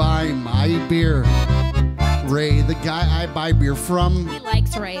to buy my beer? Ray, the guy I buy beer from. He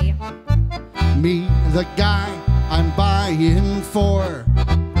likes Ray. Me, the guy I'm buying for.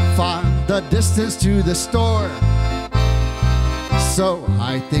 Far the distance to the store. so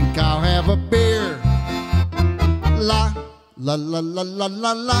I think I'll have a beer. La, la, la, la, la,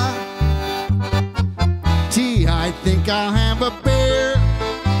 la, la. Tea, I think I'll have a beer.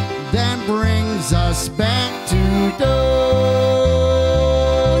 That brings us back to do.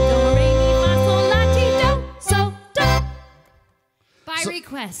 Do, re, mi, fa, sol, la, ti, do, so, do. By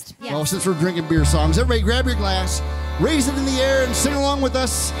request, yes. Well, since we're drinking beer songs, everybody grab your glass, raise it in the air, and sing along with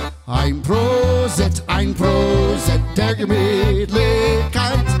us. Ein Prosit, der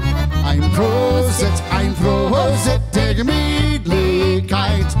Gemütlichkeit. Ein Prosit, der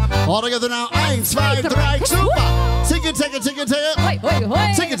Gemütlichkeit. All together now. 1, 2, 3, super. Sing it, sing it, sing it, sing it. Hoi, hoi,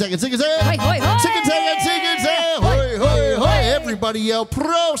 hoi. Sing it, sing it, sing it, sing it. Hoi, hoi, hoi. Sing it, sing it, sing it, sing it. Hoi, hoi, hoi. Everybody yell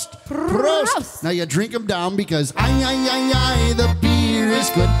Prost, Prost. Now you drink them down because the beer is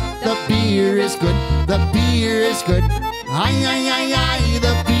good. The beer is good. The beer is good. The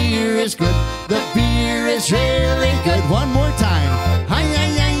beer is good. The beer is really good. One more time.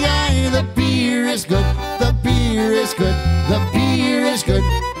 The beer is good. The beer is good. The beer is good.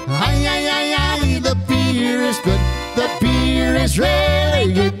 The beer is good. The beer is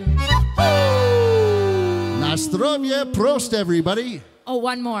really good. Na zdrowie, Prost, everybody. Oh,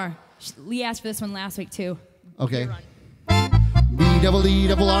 one more. Lee asked for this one last week, too. Okay.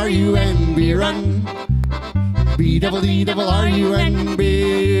 B-double-E-double-R-U-N, beer run. B-double-E-double-R-U-N,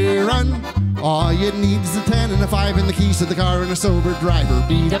 beer run. All you need is a 10 and a 5 and the keys to the car and a sober driver.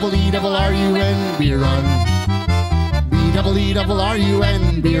 B-double-E-double-R-U-N, beer run.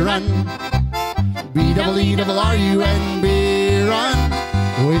 B-double-E-double-R-U-N, beer run. B-double-E-double-R-U-N, beer run.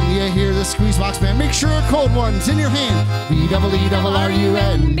 When you hear the Squeeze Box Band, make sure a cold one's in your hand.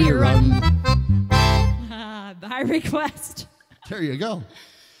 B-double-E-double-R-U-N, beer run. By request. There you go. Well,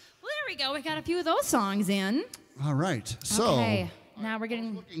 there we go. We got a few of those songs in. All right. So, okay. Now we're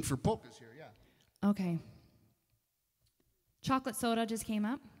getting looking for polkas here, yeah. Okay. Chocolate Soda just came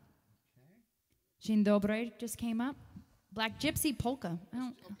up. Dzień dobry just came up. Black Gypsy Polka.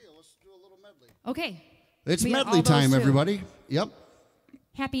 Okay, let's do a little medley. Okay. It's We got medley all those time, too. everybody. Yep.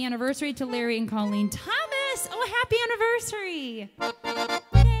 Happy anniversary to Larry and Colleen Thomas. Oh, happy anniversary. Yay.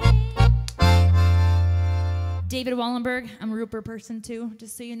 David Wallenberg. I'm a Rupert person, too.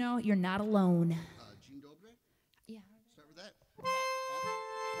 Just so you know, you're not alone. Jean Dobre? Yeah. Start with that.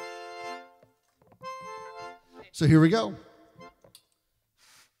 So here we go. Okay.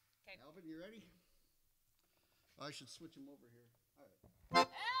 Alvin, you ready? Oh, I should switch him over here. All right.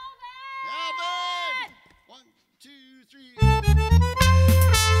 Alvin! 1, 2, 3.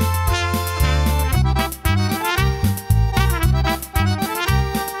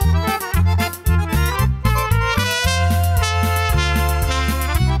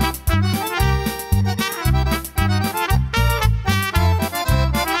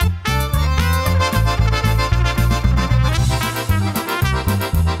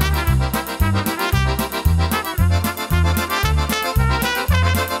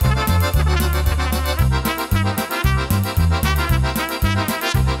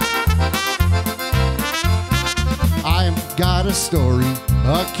 Got a story,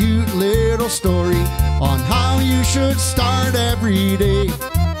 a cute little story on how you should start every day.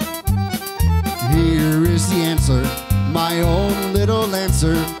 Here is the answer, my own little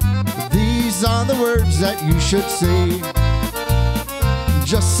answer. These are the words that you should say.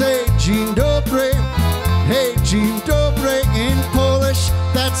 Just say Dzień dobry, hey Dzień dobry in Polish,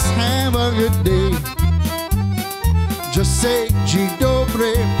 that's have a good day. Just say Dzień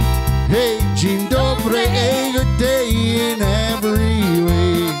dobry, hey Dzień dobry, a good day in every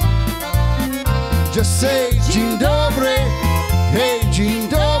way. Just say Dzień dobry, hey Dzień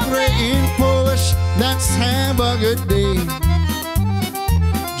dobry in Polish, let's have a good day.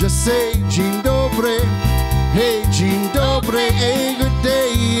 Just say Dzień dobry, hey Dzień dobry, a good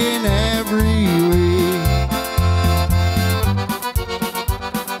day in every way.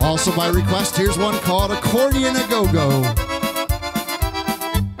 Also by request, here's one called Accordion A Go-Go.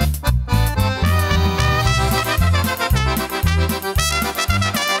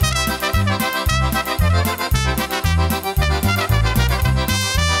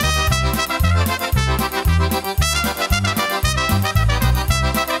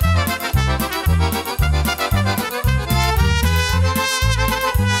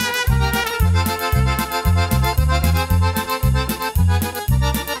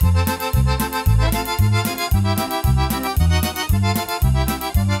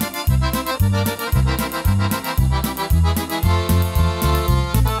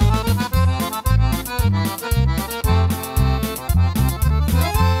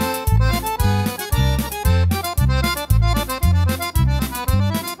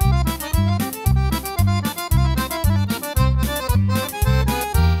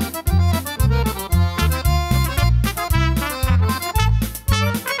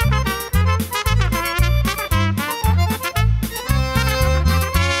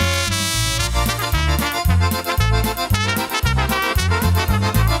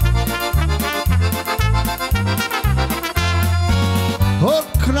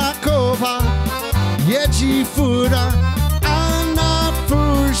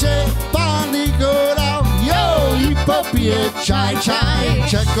 chai,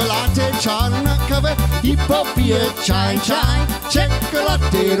 cioccolatte czarnkowe i popiję chai, chai,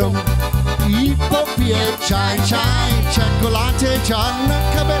 cioccolatte rum. I popiję chai, chai, cioccolatte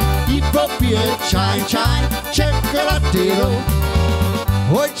czarnkowe i popiję chai, chai, cioccolatte rum.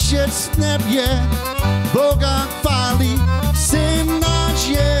 Ojciec w niebie Boga chwali, Syn na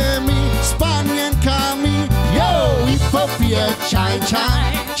ziemi z panienkami. Yo! I popiję chai,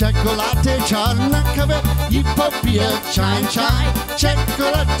 chai, cioccolatte czarnkowe i popiję chai, chai,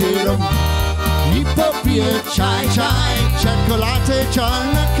 cioccolatte rum. I popiję chai, chai, cioccolatte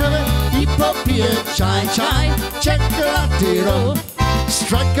czarnkowe i popiję chai, chai, cioccolatte rum.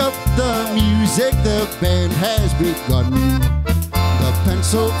 Strike up the music, the band has begun. The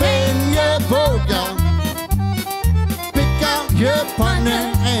Pennsylvania Polka. Pick out your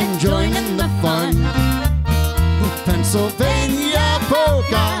partner and join in the fun. The Pennsylvania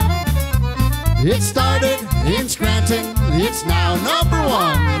Polka. It started in Scranton, it's now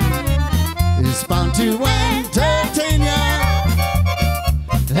 #1. It's bound to entertain ya.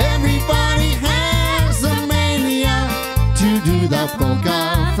 Everybody has a mania to do the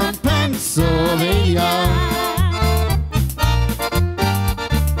polka from Pennsylvania.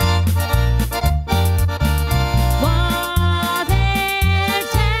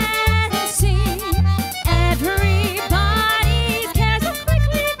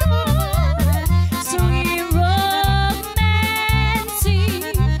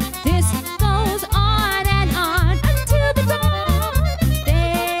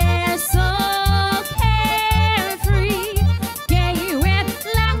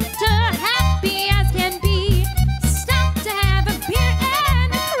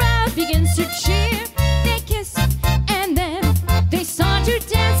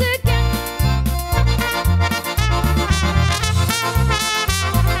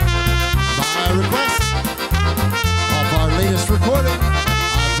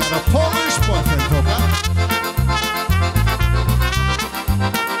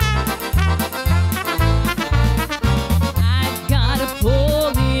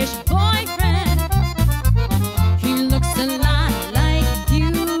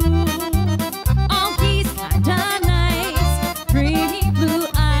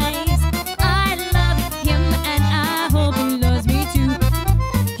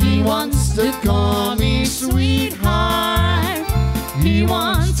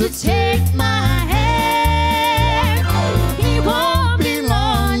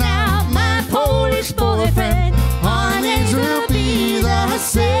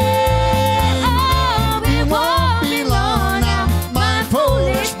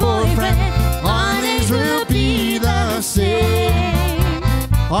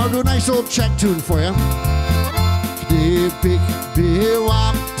 I'll do a nice old Czech tune for you. Kdybych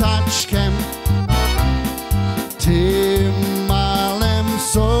byla ptačkem, tím malým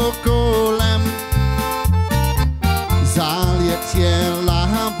sokolem, zaletěla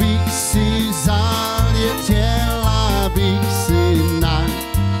bych si nad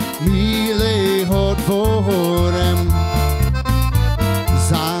milého dvorem.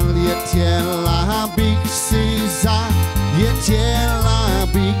 Zaletěla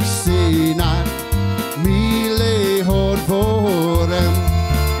bych si nad milého dvorem.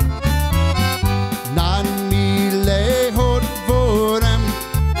 Nad milého dvorem.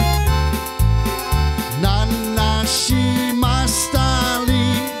 Nad našima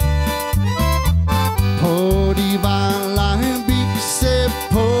stály. Podívala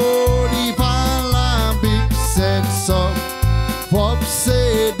bych se, co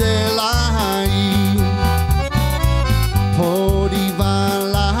obsedela jí.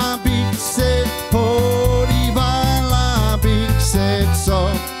 Podívala bych se, co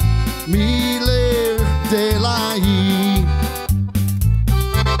milé dělají.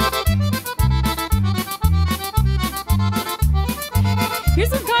 Here's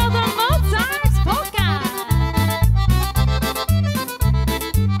some called the Mozart's Polka.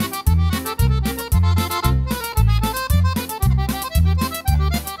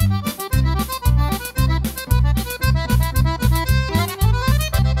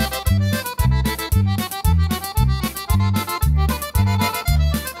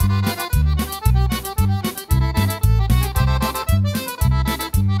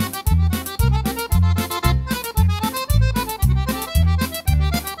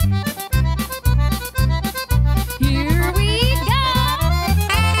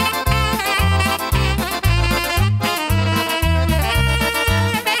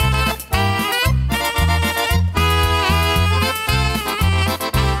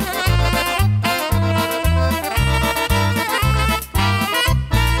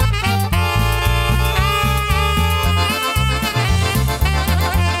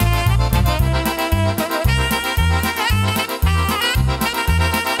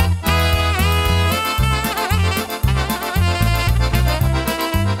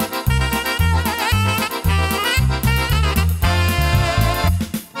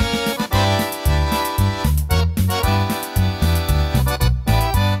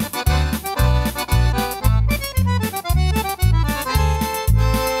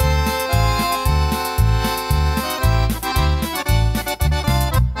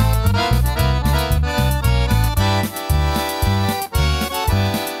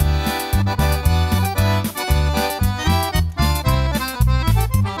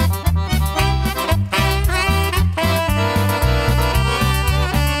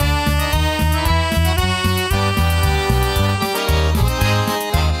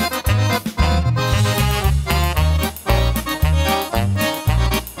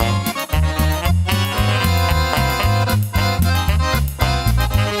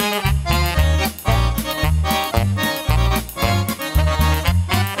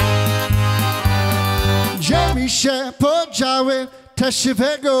 podziały, też się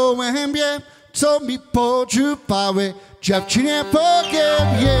wygołębie, co mi podrzucały, dziewczynie po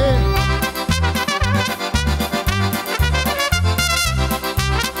gębie.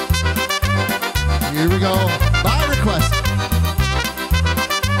 Here we go, by request.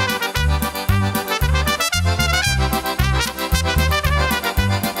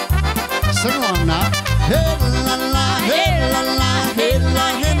 Sing along now. Hey la la, hey la la, hey la,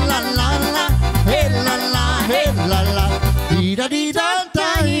 hey la la la, hey la la, hey la la, dee da dee da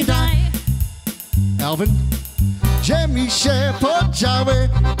da da. Alvin. Gdzie mi się podziały,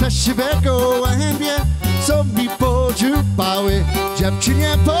 też się wygołębie, co mi podrzucały,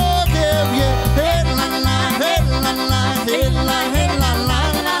 dziewczynie po gębie. Hey la la, hey la la, hey la, hey la la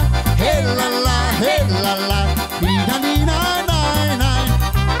la, hey la la, hey la la, dee da dee da da da.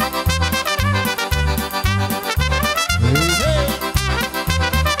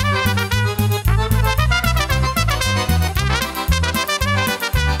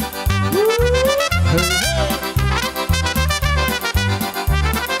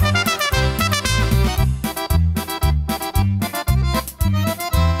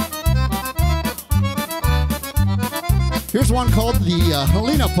 Here's one called the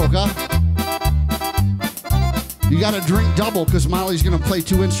Helena Polka. You got to drink double because Mollie's going to play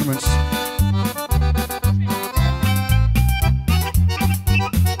 2 instruments.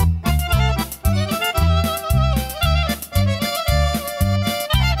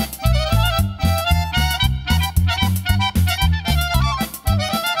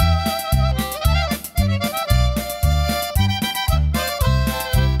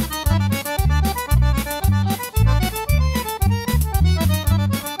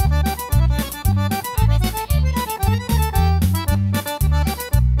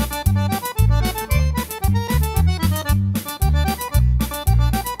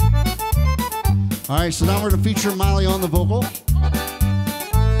 All right, so now we're going to feature Mollie on the vocal.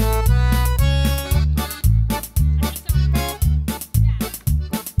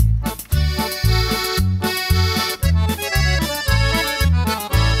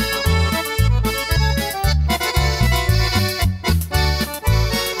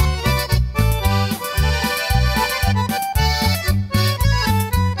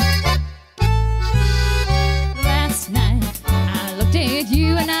 Last night I looked at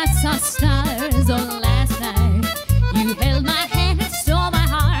you and I saw stars. Oh, last night you held my hand and stole my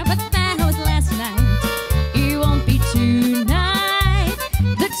heart, but that was last night. It won't be tonight.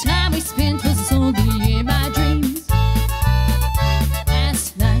 The time we spent was only in my dreams.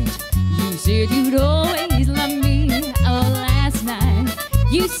 Last night you said you'd always love me. Oh, last night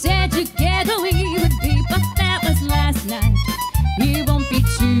you said together we would be, but that was last night. It won't be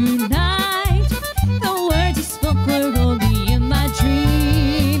tonight. The words you spoke were only in my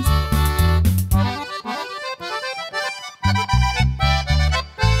dreams.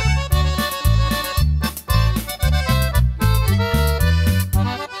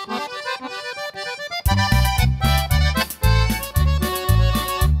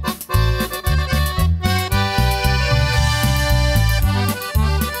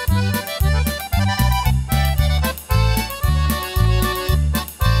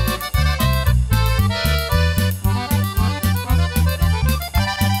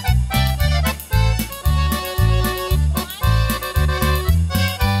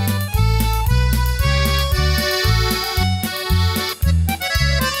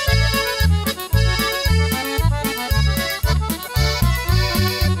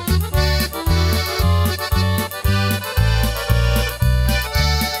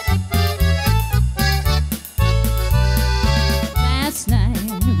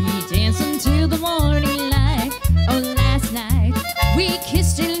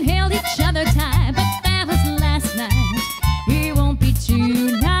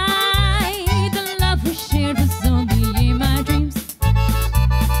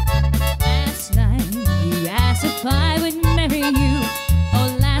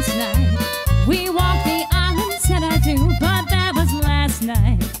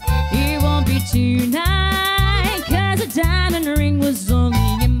 Tonight, 'cause a diamond ring was only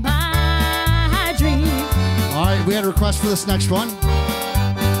in my dream. All right, we had a request for this next one.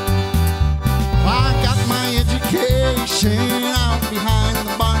 I got my education out behind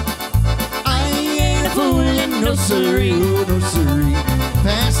the barn. I ain't a fool in no siree, oh, no siree.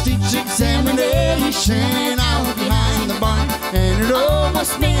 Passed each examination out behind the barn, and it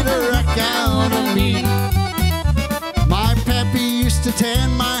almost made a wreck out of me. My pappy used to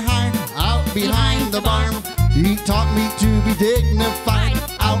tan my hide out behind the barn. He taught me to be dignified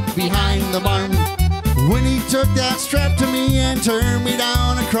out behind the barn. When he took that strap to me and turned me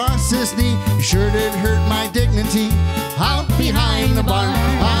down across his knee, he sure did hurt my dignity out behind the barn.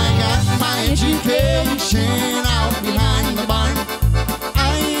 I got my education out behind the barn.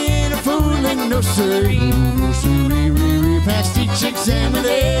 I ain't a fooling, no siree, no siree. Passed each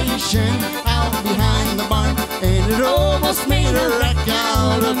examination out behind the barn, and it almost made a wreck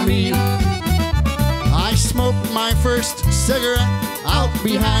out of me. I smoked my first cigarette out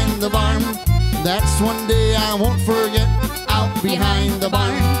behind the barn. That's one day I won't forget, out behind the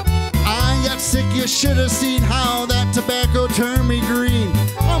barn. I got sick, you should have seen how that tobacco turned me green.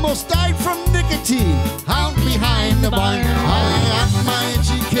 Almost died from nicotine, out behind the barn. I got my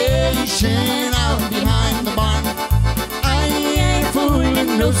education out behind the barn. I ain't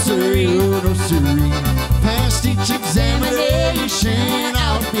fooling, no siree, no siree. Passed each examination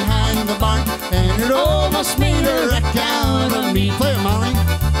out behind the barn, and it almost made a wreck out of me. Play it, Molly.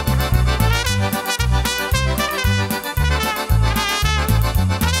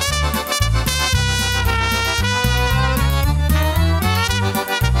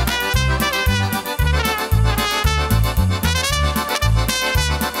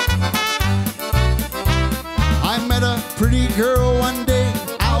 Pretty girl one day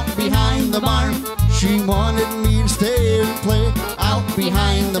out behind the barn. She wanted me to stay and play out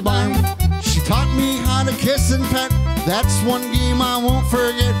behind the barn. She taught me how to kiss and pet. That's one game I won't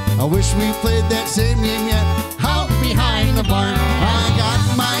forget. I wish we played that same game yet. Out behind the barn. I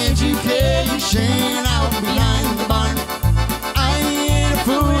got my education out behind the barn. I ain't a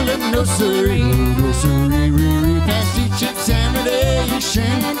fooling, no siree, no siree. Passed each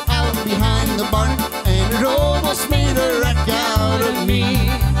examination out behind the barn, and it almost made a wreck out of me.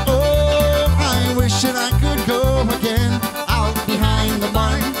 Oh, I wish that I could go again out behind the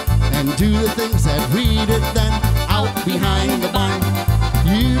barn and do the things that we did then out behind the barn.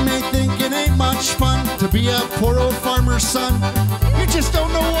 You may think it ain't much fun to be a poor old farmer's son. You just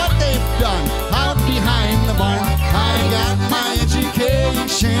don't know what they've done out behind the barn. I got my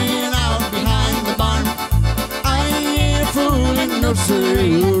education out behind the barn. I ain't a fooling, no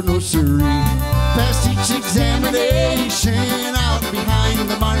siree, no siree. Passed each examination out behind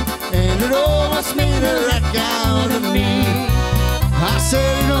the barn, and it almost made a wreck out of me. I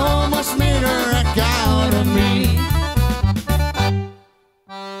said it almost made a wreck out of me.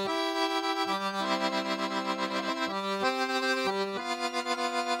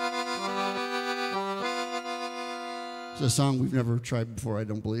 It's a song we've never tried before, I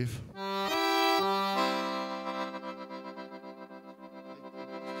don't believe.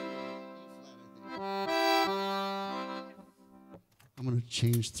 I'm going to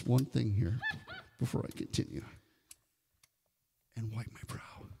change one thing here before I continue and wipe my brow.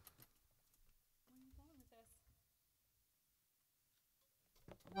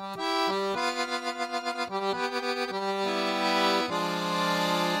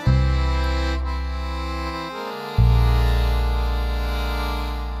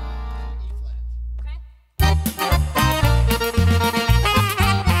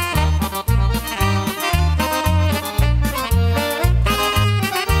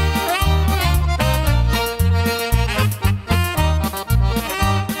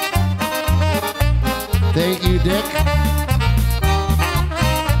 Thank you, Dick.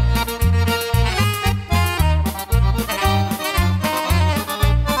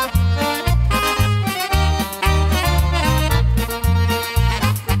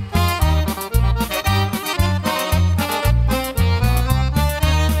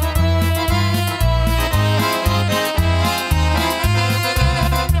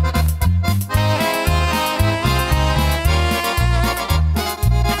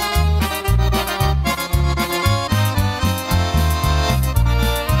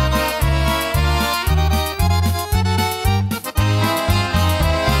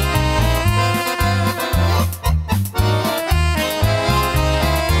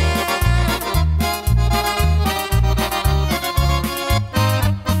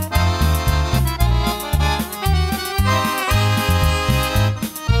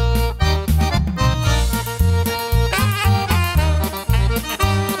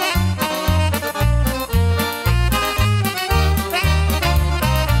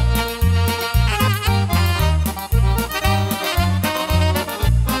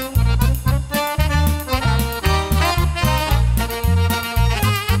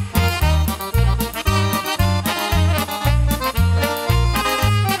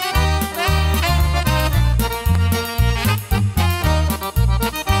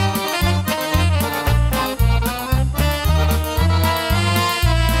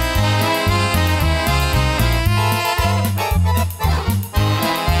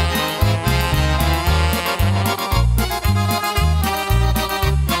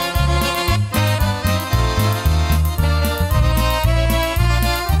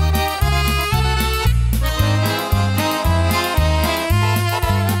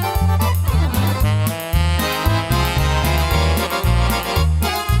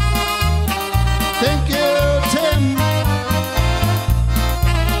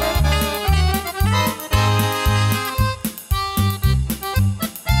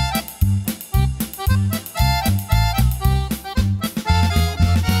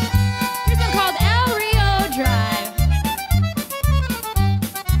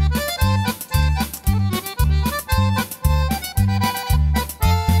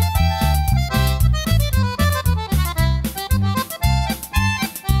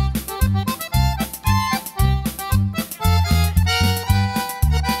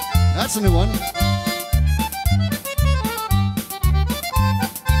 That's a new one.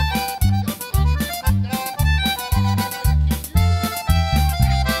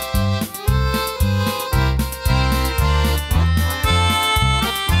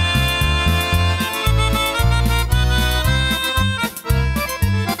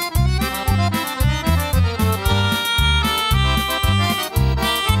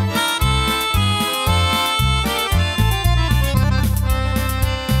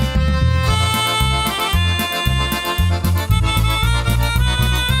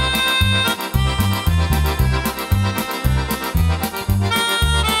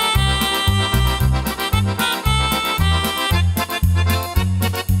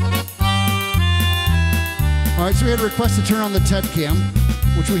 So we had a request to turn on the Ted Cam,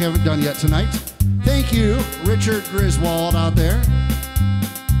 which we haven't done yet tonight. Thank you, Richard Griswold out there.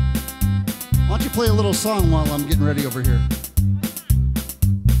 Why don't you play a little song while I'm getting ready over here?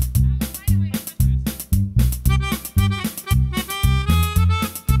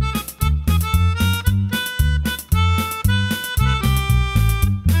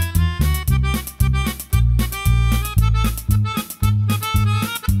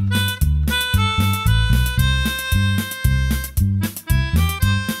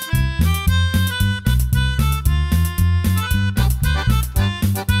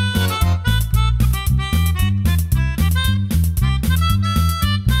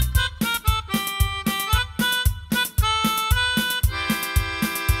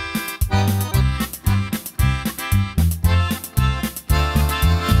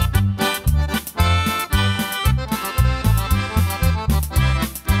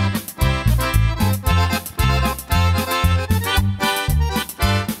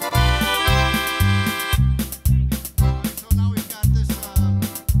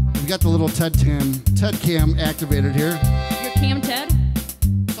 Got the little Ted Cam activated here. Your Cam Ted?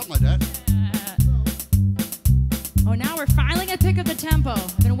 Something like that. Oh, now we're finally gonna pick up the tempo.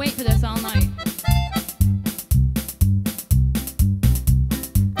 I've been waiting for this all night.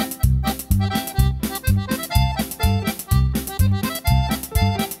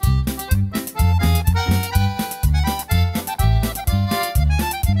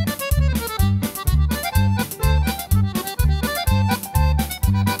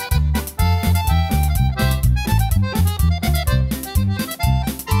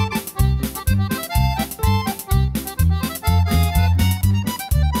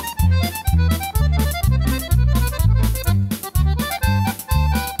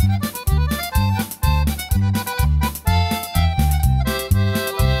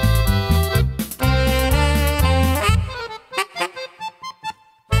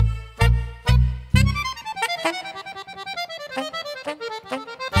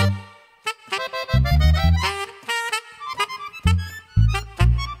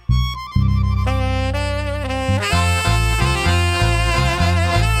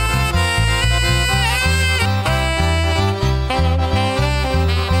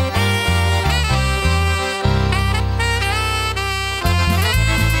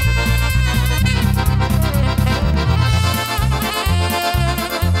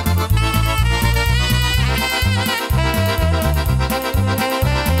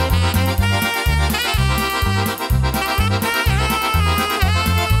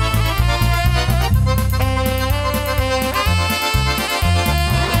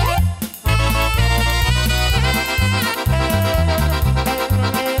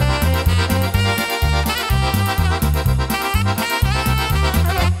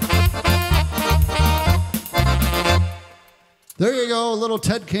 There you go, a little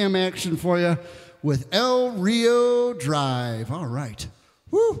Ted Cam action for you with El Rio Drive. All right.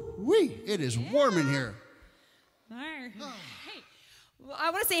 Woo-wee, it is warm in here. All right. Hey, well, I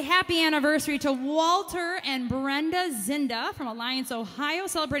want to say happy anniversary to Walter and Brenda Zinda from Alliance, Ohio,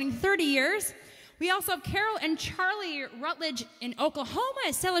 celebrating 30 years. We also have Carol and Charlie Rutledge in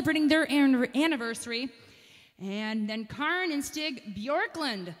Oklahoma celebrating their anniversary. And then Karen and Stig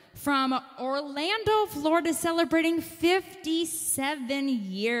Bjorklund from Orlando, Florida, celebrating 57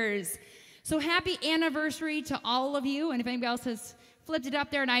 years. So happy anniversary to all of you. And if anybody else has flipped it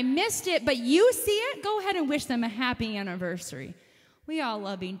up there and I missed it, but you see it, go ahead and wish them a happy anniversary. We all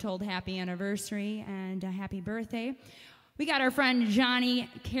love being told happy anniversary and a happy birthday. We got our friend Johnny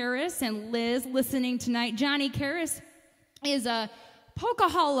Karras and Liz listening tonight. Johnny Karras is a Polka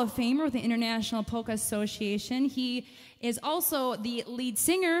Hall of Famer with the International Polka Association. He is also the lead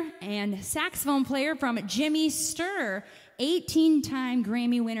singer and saxophone player from Jimmy Sturr, 18-time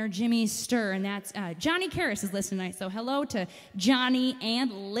Grammy winner Jimmy Sturr, and that's Johnny Karras is listening tonight. So hello to Johnny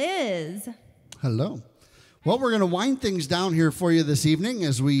and Liz. Hello. Well, we're going to wind things down here for you this evening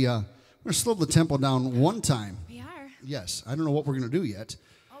as we We're going to slow the tempo down one time. We are. Yes. I don't know what we're going to do yet.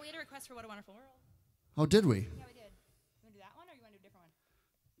 Oh, we had a request for What a Wonderful World. Oh, did we? Yeah, we did. You want to do that one or you want to do a different one?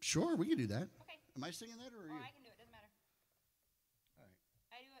 Sure, we can do that. Okay. Am I singing that or are you? Oh, I can do it. Doesn't matter. All right.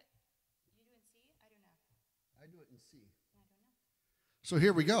 I do it. You do it in C? I do now. I do it in C. I don't know. So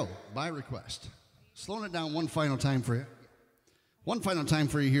here we go, by request. Slowing it down one final time for you. One final time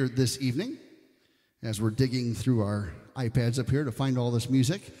for you here this evening as we're digging through our iPads up here to find all this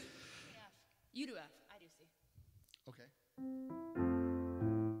music. F. You do F. I do C. Okay.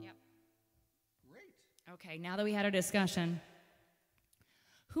 Yep. Great. Okay, now that we had our discussion,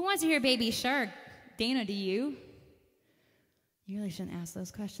 who wants to hear Baby Shark? Dana, do you? You really shouldn't ask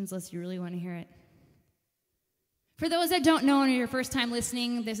those questions unless you really want to hear it. For those that don't know and are your first time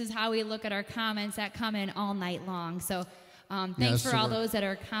listening, this is how we look at our comments that come in all night long. So thanks for all those that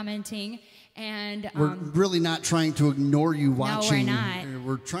are commenting. And we're really not trying to ignore you watching. No, we're not.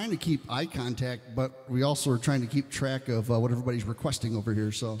 We're trying to keep eye contact, but we also are trying to keep track of what everybody's requesting over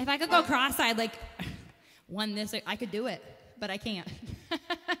here. So if I could go cross-eyed, like I could do it, but I can't.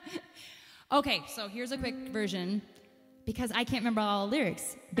 Okay, so here's a quick version because I can't remember all the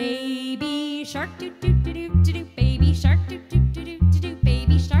lyrics. Baby shark doo doo doo doo doo doo, baby shark doo doo doo doo doo doo,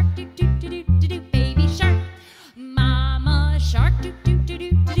 baby shark doo doo doo doo doo doo, baby shark. Mama shark doo doo doo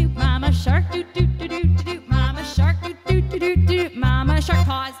doo doo doo, mama shark doo doo doo doo doo doo, mama shark doo doo doo doo doo, mama shark.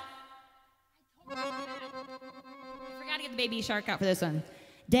 Pause. I forgot to get the baby shark out for this one.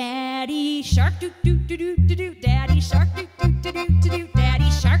 Daddy shark doo doo doo doo doo doo, daddy shark doo doo doo doo doo doo, daddy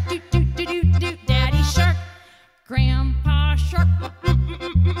shark doo doo doo doo doo, daddy shark. Grandpa shark,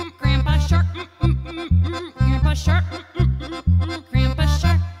 grandpa shark, grandpa shark, grandpa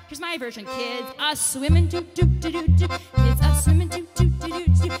shark. Here's my version. Kids are swimming doo doo doo doo doo. Kids are swimming doo doo doo doo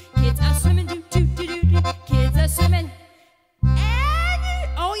doo. Kids are swimming doo doo doo doo doo. Kids are swimming.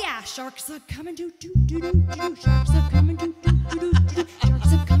 Oh yeah, sharks are coming doo doo doo doo doo. Sharks are coming doo doo doo doo doo.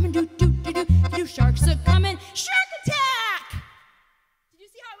 Sharks are coming doo doo doo doo doo. Sharks are coming. Shark attack! Did you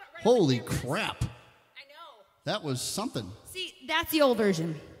see how it went right? Holy crap! That That was something. See, that's the old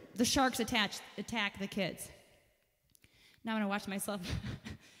version. The sharks attack the kids. Now I'm going to watch myself.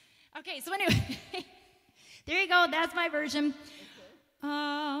 Okay, so anyway, there you go. That's my version.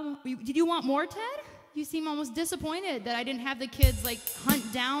 Did you want more, Ted? You seem almost disappointed that I didn't have the kids, like,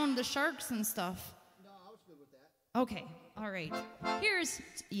 hunt down the sharks and stuff. No, I was good with that. Okay, all right.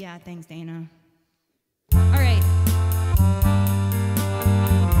 Yeah, thanks, Dana. All right.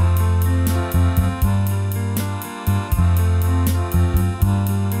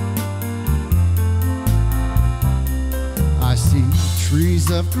 I see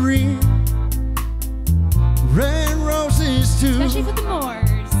trees of green, red roses too. Especially for the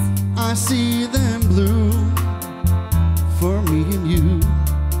Moors. I see them bloom for me and you,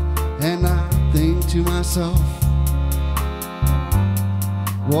 and I think to myself,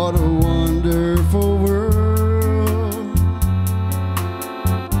 what a wonderful world.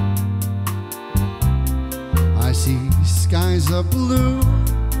 I see skies of blue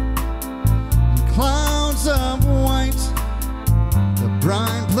and clouds of white, the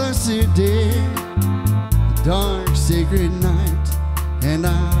bright blessed day, the dark sacred night, and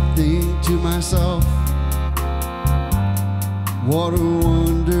I think to myself, what a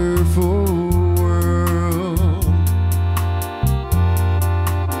wonderful world.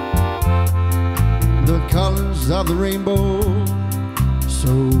 The colors of the rainbow,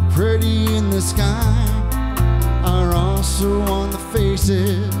 so pretty in the sky, are also on the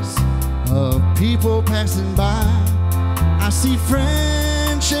faces of people passing by. I see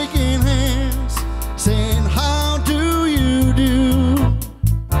friends shaking hands, saying, how do you do?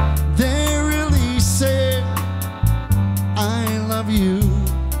 They really say, I love you.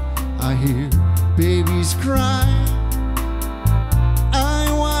 I hear babies cry,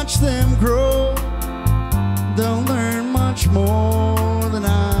 I watch them grow. They'll learn much more than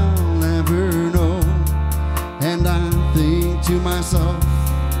I'll ever know. And I think to myself,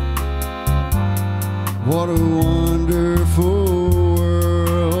 what a wonderful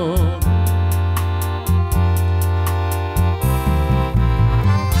world.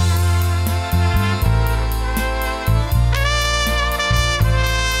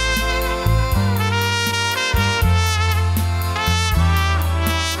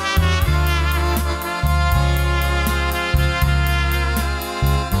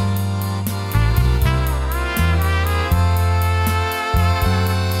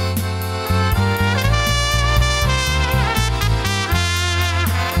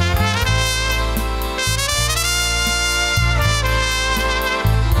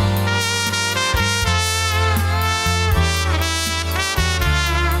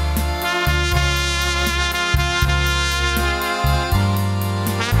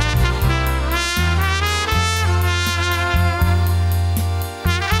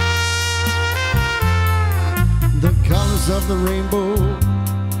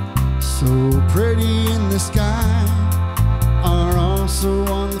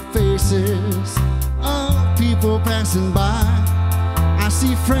 people passing by. I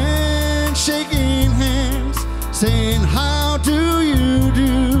see friends shaking hands, saying, how do you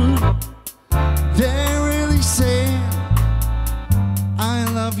do? They're really saying, I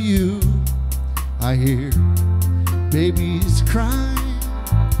love you. I hear babies cry,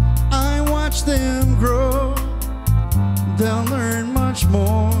 I watch them grow. They'll learn much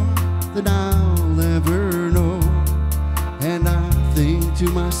more than I'll ever know. And I think to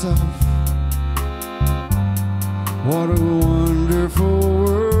myself, what a wonderful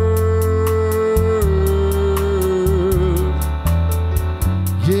world.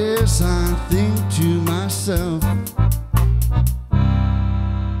 Yes, I think to myself,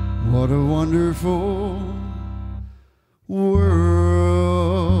 what a wonderful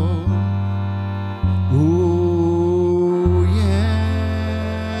world. Oh, yeah.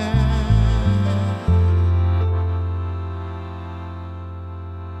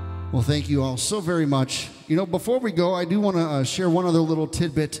 Well, thank you all so very much. You know, before we go, I do want to share one other little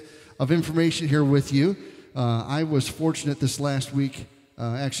tidbit of information here with you. I was fortunate this last week.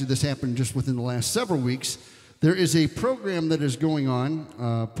 Actually, this happened just within the last several weeks. There is a program that is going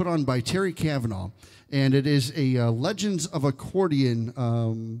on, put on by Terry Cavanaugh, and it is a Legends of Accordion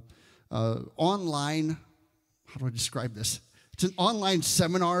online, how do I describe this? It's an online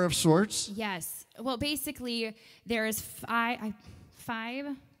seminar of sorts. Yes. Well, basically, there's I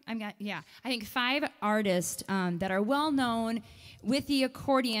think five artists that are well known with the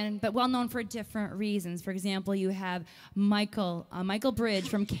accordion, but well known for different reasons. For example, you have Michael Bridge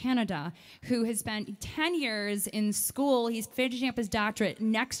from Canada, who has spent 10 years in school. He's finishing up his doctorate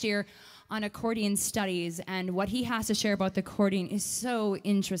next year on accordion studies, and what he has to share about the accordion is so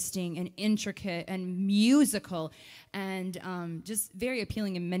interesting and intricate and musical and just very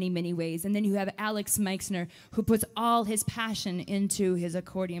appealing in many, many ways. And then you have Alex Meixner, who puts all his passion into his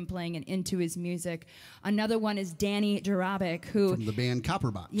accordion playing and into his music. Another one is Danny Jarabic, who... from the band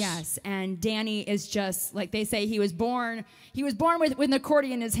Copperbox. Yes, and Danny is just, like they say, he was born with an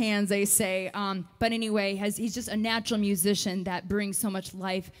accordion in his hands, they say. But anyway, he's just a natural musician that brings so much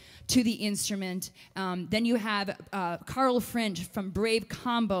life to the instrument. Then you have Carl Fringe from Brave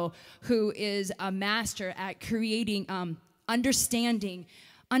Combo, who is a master at creating, understanding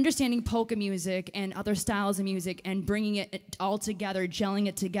polka music and other styles of music and bringing it all together, gelling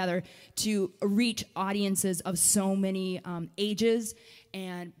it together to reach audiences of so many ages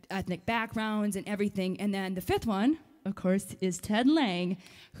and ethnic backgrounds and everything. And then the fifth one, of course, is Ted Lange,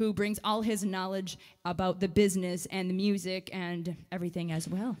 who brings all his knowledge about the business and the music and everything as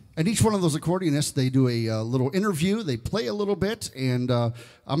well. And each one of those accordionists, they do a little interview, they play a little bit, and I'm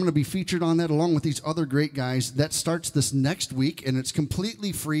going to be featured on that along with these other great guys. That starts this next week, and it's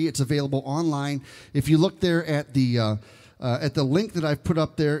completely free. It's available online. If you look there at the link that I've put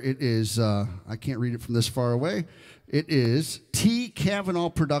up there, it is, I can't read it from this far away. It is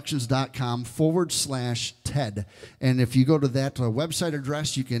tcavanaughproductions.com/TED. And if you go to that website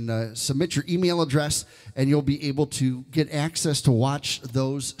address, you can submit your email address, and you'll be able to get access to watch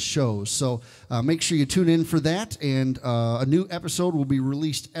those shows. So make sure you tune in for that, and a new episode will be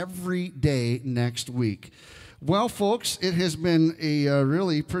released every day next week. Well, folks, it has been a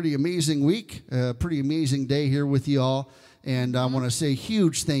really pretty amazing week, a pretty amazing day here with you all. And I want to say a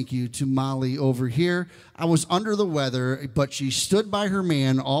huge thank you to Mollie over here. I was under the weather, but she stood by her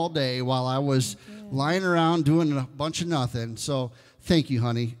man all day while I was lying around doing a bunch of nothing. So thank you,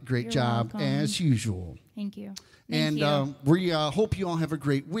 honey. Great You're job, welcome. as usual. Thank you. And we hope you all have a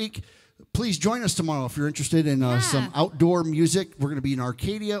great week. Please join us tomorrow if you're interested in some outdoor music. We're going to be in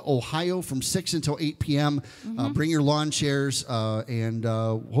Arcadia, Ohio from 6 until 8 p.m. Bring your lawn chairs, and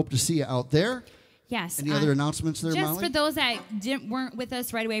hope to see you out there. Yes. Any other announcements there, just Mollie? For those that weren't with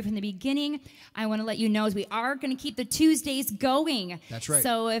us right away from the beginning, I want to let you know is we are going to keep the Tuesdays going. That's right.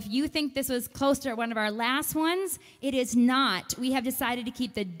 So if you think this was close to one of our last ones, it is not. We have decided to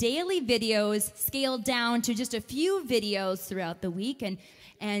keep the daily videos scaled down to just a few videos throughout the week, and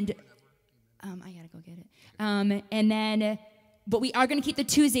I gotta go get it. And then. But we are going to keep the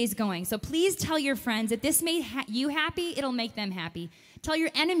Tuesdays going. So please tell your friends if this made you happy, it'll make them happy. Tell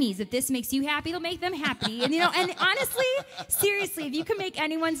your enemies if this makes you happy, it'll make them happy. And and honestly, seriously, if you can make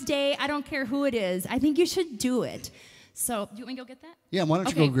anyone's day, I don't care who it is, I think you should do it. So, do you want me to go get that? Yeah, why don't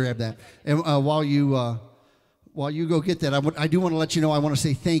you go grab that? And while you go get that, I do want to let you know, I want to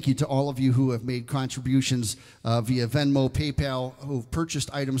say thank you to all of you who have made contributions via Venmo, PayPal, who've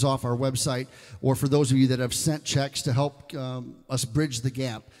purchased items off our website, or for those of you that have sent checks to help us bridge the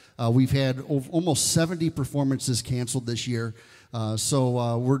gap. We've had almost 70 performances canceled this year.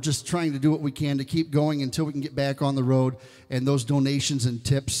 So we're just trying to do what we can to keep going until we can get back on the road. And those donations and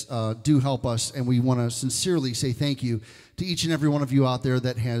tips do help us. And we want to sincerely say thank you to each and every one of you out there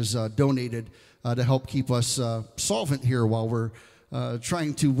that has donated to help keep us solvent here while we're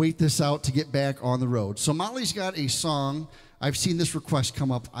trying to wait this out to get back on the road. So Mollie's got a song. I've seen this request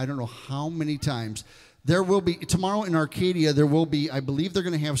come up I don't know how many times. There will be, tomorrow in Arcadia, there will be, I believe they're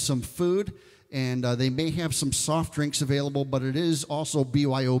going to have some food, and they may have some soft drinks available, but it is also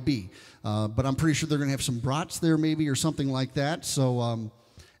BYOB. But I'm pretty sure they're going to have some brats there maybe or something like that. So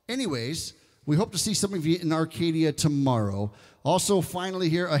anyways, we hope to see some of you in Arcadia tomorrow. Also, finally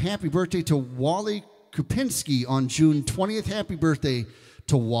here, a happy birthday to Wally Kupinski on June 20th. Happy birthday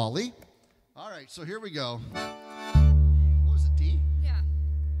to Wally. All right, so here we go. What was it, D? Yeah. All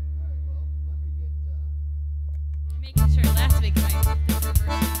right, well, let me get... You're making sure last week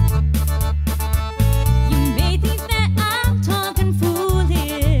you may think that I'm talking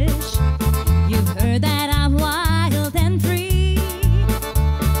foolish. You've heard that I'm wild and free.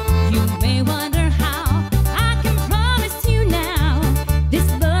 You may wonder how I can promise you now this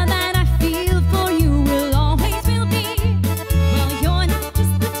love that I feel for you will always will be. Well, you're not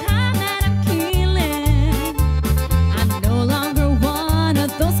just the time that I'm killing. I'm no longer one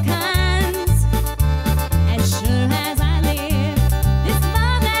of those kinds. As sure as I live, this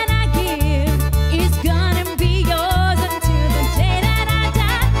love that I give is gonna be yours until the day that I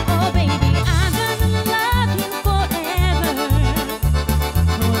die. Oh baby, I'm gonna love you forever,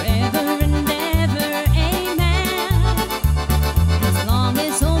 forever and ever, amen. As long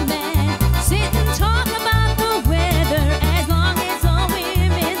as old men sit and talk about the weather, as long as old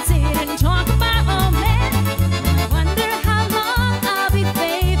women sit and talk about old men, I wonder how long I'll be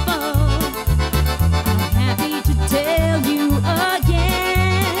faithful. I'm happy to tell you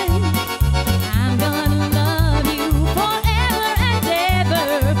again, I'm gonna love you forever and ever,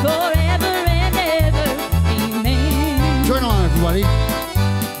 forever and ever, amen. Join on, everybody.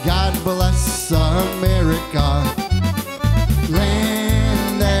 God bless America,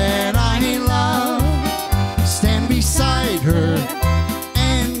 land that I love. Stand beside her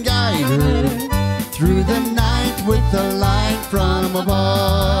and guide her through the night with the light from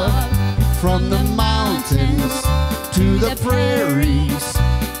above. From the mountains to the prairies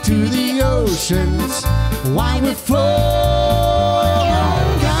to the oceans, while we flow.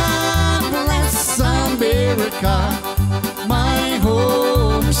 God bless America, my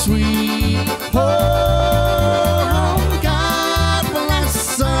home sweet home. God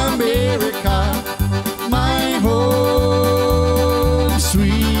bless America, my home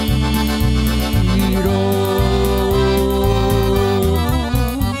sweet home.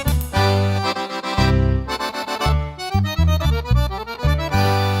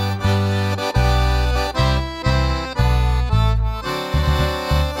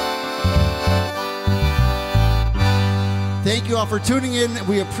 Thank you all for tuning in.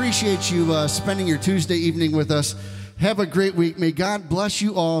 We appreciate you spending your Tuesday evening with us. Have a great week. May God bless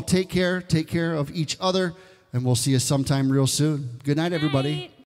you all. Take care. Take care of each other. And we'll see you sometime real soon. Good night, everybody.